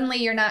 Suddenly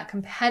you're not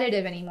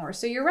competitive anymore.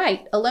 So you're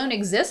right. A loan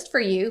exists for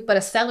you, but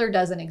a seller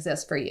doesn't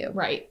exist for you.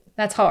 Right.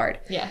 That's hard.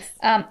 Yes.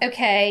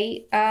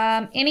 Okay.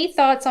 Any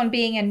thoughts on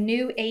being a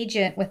new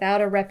agent without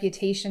a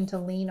reputation to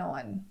lean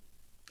on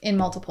in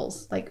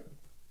multiples? Like,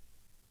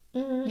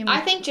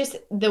 I think just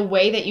the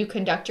way that you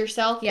conduct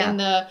yourself and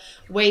the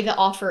way the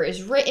offer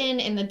is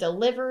written, and the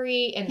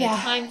delivery and the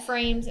time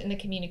frames and the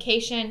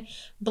communication,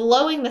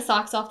 blowing the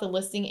socks off the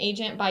listing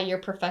agent by your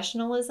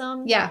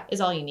professionalism is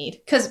all you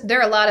need. Because there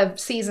are a lot of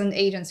seasoned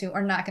agents who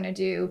are not going to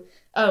do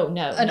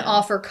an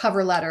offer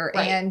cover letter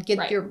and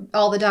get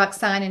all the docs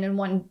signed in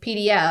one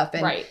PDF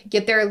and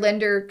get their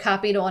lender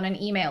copied on an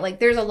email. Like,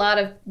 there's a lot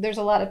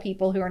of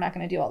people who are not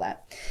going to do all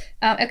that.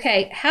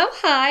 Okay, how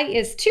high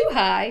is too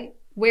high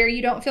where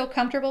you don't feel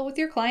comfortable with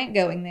your client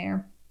going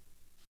there?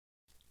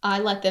 I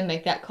let them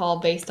make that call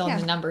based on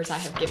the numbers I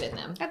have given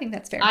them. I think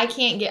that's fair. I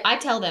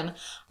tell them,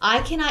 I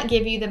cannot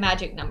give you the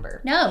magic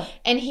number. No.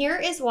 And here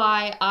is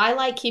why I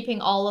like keeping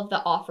all of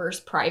the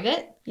offers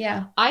private.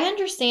 Yeah. I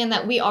understand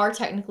that we are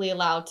technically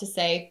allowed to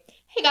say,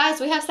 hey guys,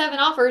 we have 7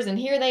 offers and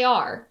here they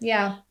are.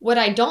 Yeah. What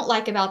I don't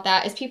like about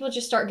that is people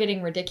just start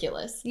getting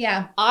ridiculous.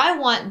 Yeah. I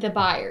want the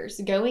buyers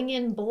going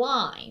in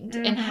blind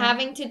and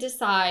having to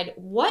decide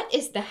what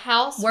is the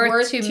house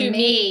worth to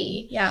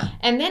me. Yeah.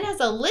 And then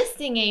as a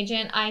listing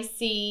agent, I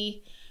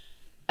see,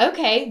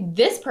 okay,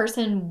 this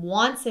person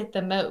wants it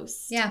the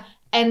most. Yeah.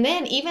 And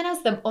then even as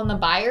on the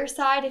buyer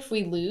side, if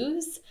we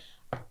lose,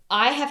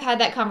 I have had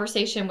that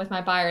conversation with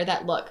my buyer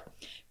that, look,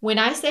 when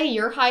I say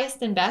your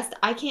highest and best,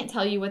 I can't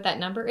tell you what that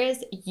number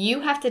is. You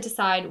have to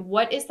decide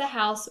what is the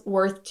house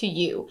worth to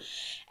you.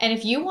 And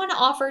if you want to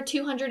offer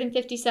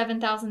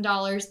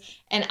 $257,000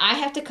 and I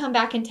have to come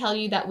back and tell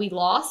you that we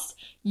lost,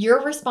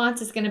 your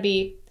response is going to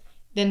be,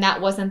 then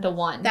that wasn't the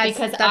one.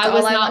 Because I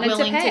was not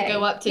willing to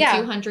go up to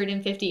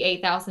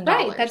 $258,000.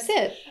 Right, that's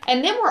it.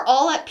 And then we're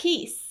all at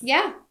peace.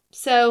 Yeah.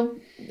 So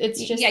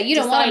it's just you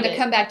don't want them to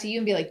come back to you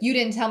and be like, you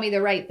didn't tell me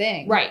the right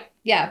thing. Right.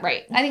 Yeah.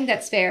 Right. I think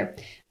that's fair.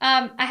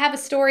 I have a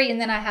story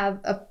and then I have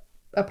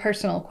a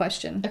personal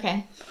question.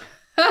 Okay.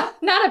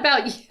 Not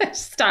about you.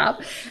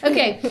 Stop.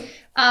 Okay.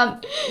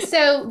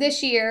 So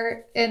this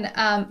year in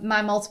one of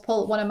my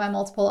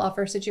multiple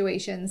offer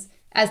situations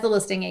as the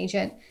listing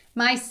agent,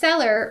 my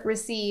seller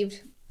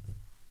received,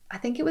 I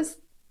think it was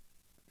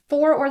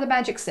 4 or the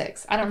magic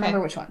 6. I don't remember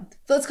which one.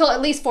 So let's call it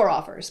at least 4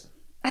 offers.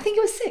 I think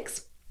it was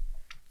 6.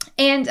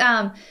 And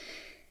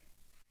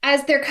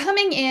as they're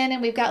coming in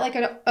and we've got like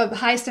a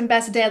highest and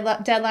best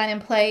deadline in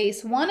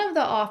place, one of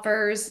the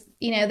offers,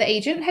 the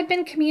agent had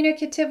been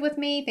communicative with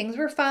me. Things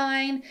were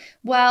fine.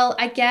 Well,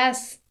 I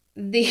guess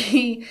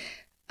the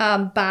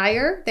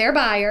their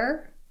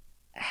buyer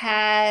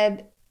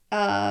had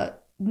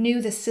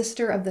knew the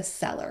sister of the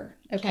seller.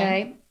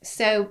 Okay.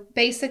 So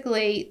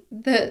basically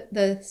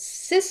the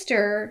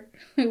sister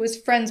who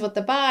was friends with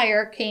the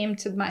buyer came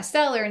to my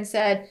seller and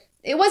said,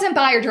 it wasn't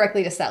buyer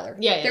directly to seller.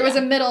 There was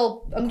a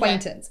middle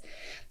acquaintance.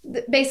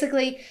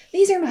 Basically,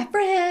 these are my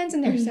friends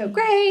and they're so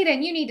great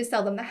and you need to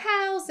sell them the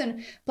house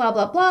and blah,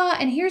 blah, blah.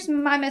 And here's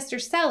my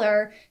Mr.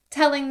 Seller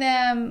telling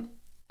them,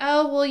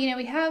 oh, well,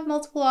 we have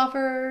multiple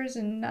offers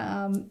and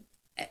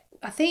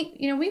I think,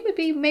 we would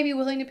be maybe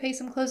willing to pay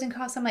some closing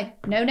costs. I'm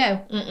like, no.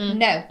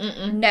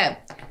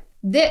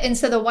 And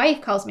so the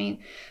wife calls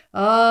me,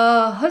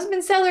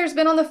 husband seller's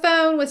been on the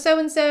phone with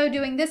so-and-so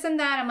doing this and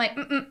that. I'm like,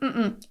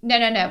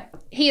 no.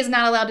 He is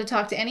not allowed to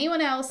talk to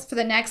anyone else for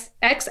the next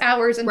X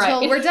hours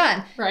until we're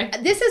done. Right.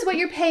 This is what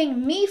you're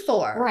paying me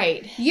for.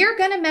 Right. You're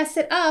going to mess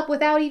it up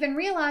without even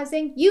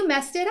realizing you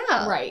messed it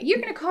up. Right. You're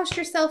going to cost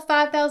yourself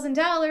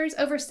 $5,000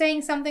 over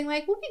saying something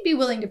like, well, we'd be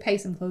willing to pay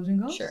some closing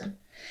costs. Sure.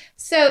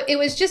 So it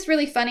was just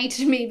really funny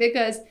to me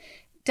because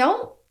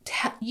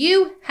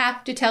you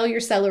have to tell your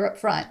seller up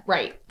front.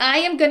 Right. I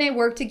am going to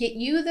work to get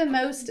you the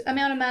most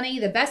amount of money,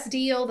 the best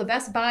deal, the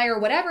best buyer,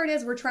 whatever it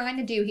is we're trying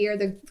to do here,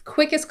 the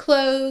quickest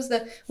close,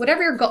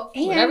 whatever your goal.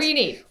 And whatever you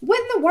need. What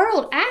in the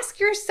world? Ask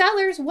your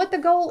sellers what the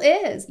goal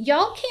is.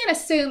 Y'all can't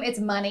assume it's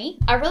money.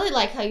 I really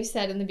like how you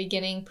said in the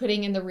beginning,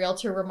 putting in the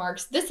realtor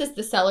remarks, this is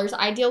the seller's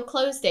ideal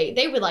close date.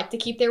 They would like to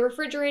keep their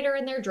refrigerator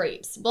and their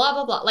drapes, blah,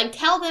 blah, blah. Like,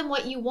 tell them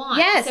what you want.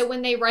 Yes. So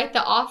when they write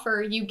the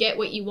offer, you get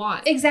what you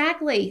want.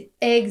 Exactly.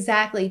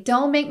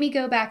 Don't make me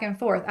go back and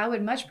forth. I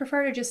would much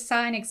prefer to just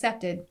sign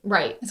accepted.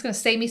 Right. It's going to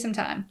save me some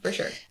time. For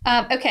sure.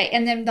 Okay.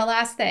 And then the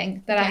last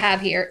thing that I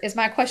have here is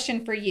my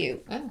question for you.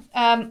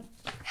 Oh.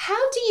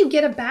 How do you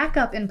get a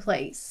backup in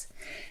place?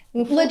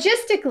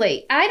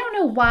 Logistically, I don't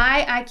know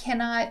why I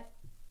cannot,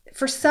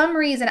 for some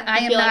reason, I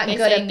am not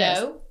good at this.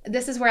 No?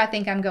 This is where I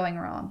think I'm going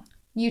wrong.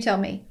 You tell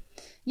me.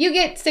 You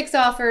get 6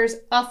 offers.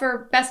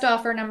 Best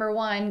offer number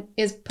 1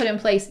 is put in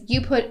place.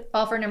 You put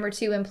offer number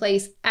 2 in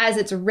place as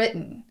it's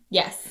written.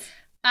 Yes.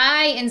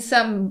 I, in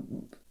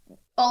some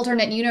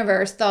alternate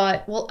universe,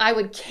 thought, well, I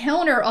would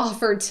counter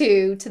offer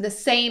 2 to the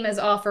same as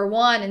offer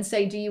 1 and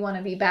say, do you want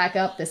to be back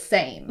up the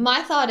same?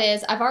 My thought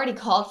is, I've already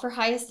called for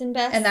highest and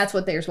best. And that's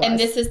what theirs was. And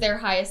this is their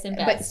highest and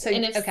best.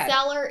 And if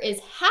seller is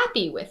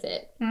happy with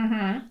it,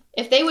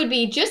 if they would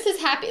be just as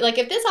happy, like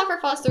if this offer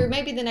falls through,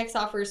 maybe the next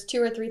offer is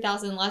 $2,000 or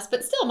 $3,000 less,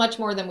 but still much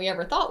more than we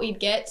ever thought we'd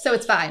get. So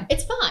it's fine.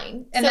 It's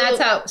fine. And that's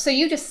how, so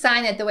you just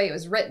sign it the way it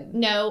was written.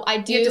 No, I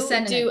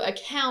do a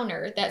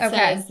counter that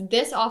says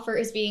this offer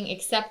is being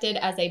accepted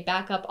as a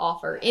backup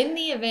offer. In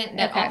the event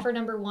that offer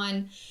number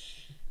 1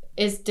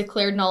 is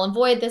declared null and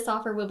void, this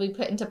offer will be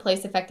put into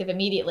place effective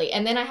immediately.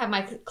 And then I have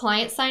my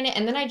client sign it,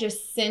 and then I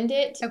just send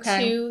it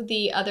to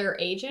the other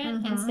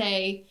agent and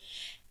say,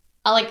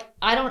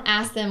 I don't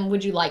ask them,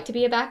 would you like to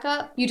be a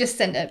backup? You just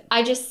send it.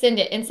 I just send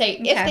it and say,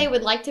 if they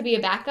would like to be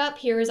a backup,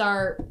 here's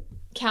our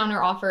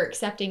counter offer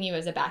accepting you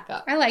as a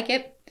backup. I like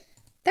it.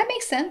 That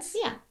makes sense.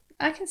 Yeah.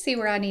 I can see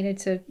where I needed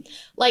to.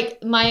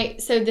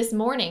 So this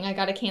morning I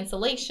got a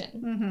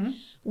cancellation.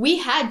 We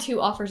had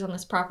 2 offers on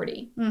this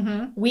property.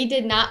 We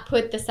did not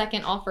put the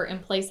second offer in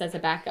place as a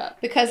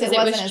backup. Because it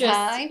wasn't as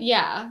high?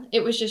 Yeah.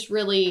 It was just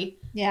really.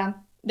 Yeah.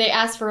 They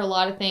asked for a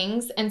lot of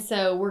things. And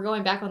so we're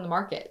going back on the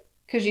market.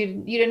 Because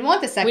you didn't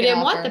want the second offer. We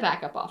didn't want the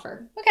backup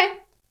offer. Okay.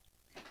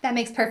 That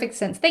makes perfect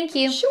sense. Thank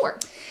you. Sure.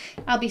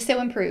 I'll be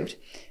so improved.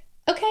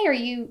 Okay, are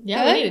you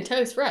Yeah, good? we need a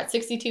toast. We're at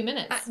 62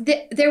 minutes.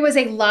 There was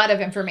a lot of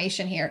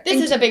information here.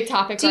 This is a big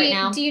topic right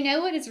now. Do you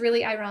know what is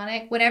really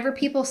ironic? Whenever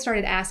people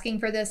started asking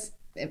for this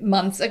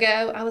months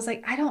ago, I was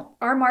like,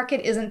 our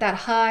market isn't that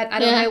hot. I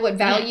don't know what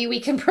value we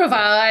can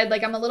provide.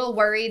 Like, I'm a little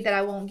worried that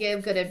I won't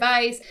give good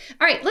advice.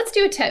 All right, let's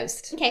do a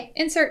toast. Okay.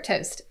 Insert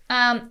toast.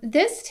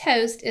 This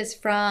toast is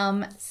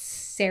from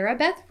Sarah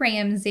Beth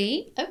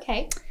Ramsey.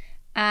 Okay.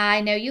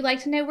 I know you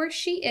like to know where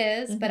she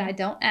is, but I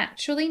don't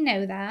actually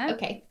know that.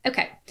 Okay.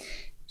 Okay.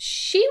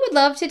 She would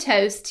love to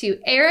toast to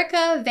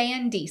Erica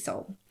Van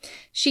Diesel.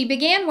 She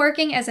began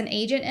working as an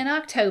agent in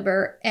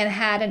October and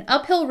had an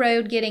uphill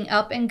road getting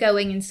up and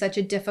going in such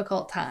a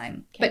difficult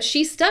time. Okay. But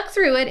she stuck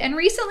through it and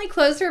recently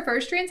closed her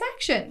first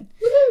transaction.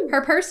 Woo-hoo!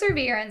 Her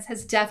perseverance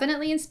has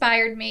definitely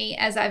inspired me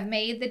as I've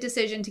made the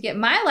decision to get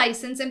my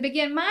license and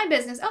begin my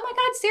business. Oh my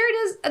God, Sarah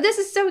this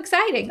is so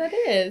exciting. That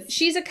is.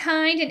 She's a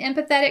kind and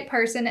empathetic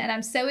person, and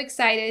I'm so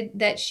excited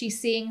that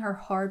she's seeing her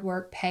hard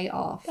work pay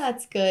off.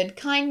 That's good.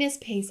 Kindness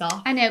pays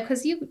off. I know,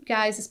 because you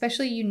guys,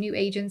 especially you new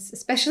agents,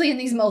 especially in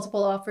these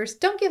multiple offers,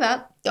 don't give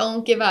up.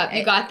 Don't give up.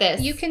 You got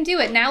this. You can do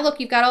it. Now look,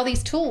 you've got all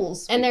these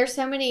tools. And there's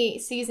so many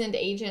seasoned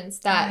agents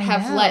that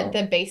have let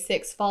the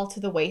basics fall to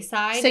the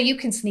wayside. So you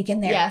can sneak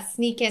in there. Yeah,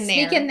 sneak in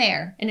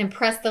there. And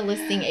impress the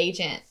listing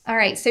agent. All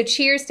right, so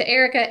cheers to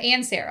Erica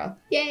and Sarah.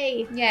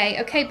 Yay.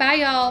 Yay. Okay, bye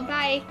y'all.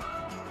 Bye.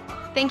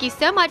 Thank you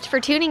so much for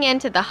tuning in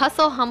to the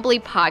Hustle Humbly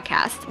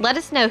podcast. Let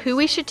us know who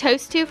we should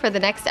toast to for the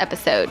next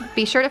episode.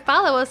 Be sure to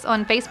follow us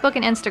on Facebook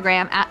and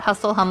Instagram at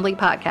Hustle Humbly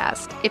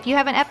Podcast. If you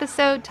have an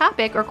episode,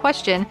 topic, or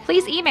question,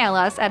 please email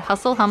us at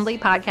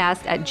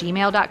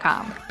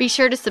hustlehumblypodcast@gmail.com. Be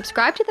sure to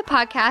subscribe to the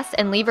podcast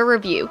and leave a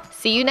review.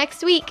 See you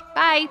next week.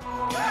 Bye.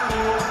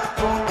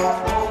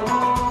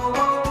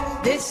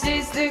 This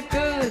is the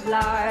good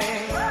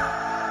life.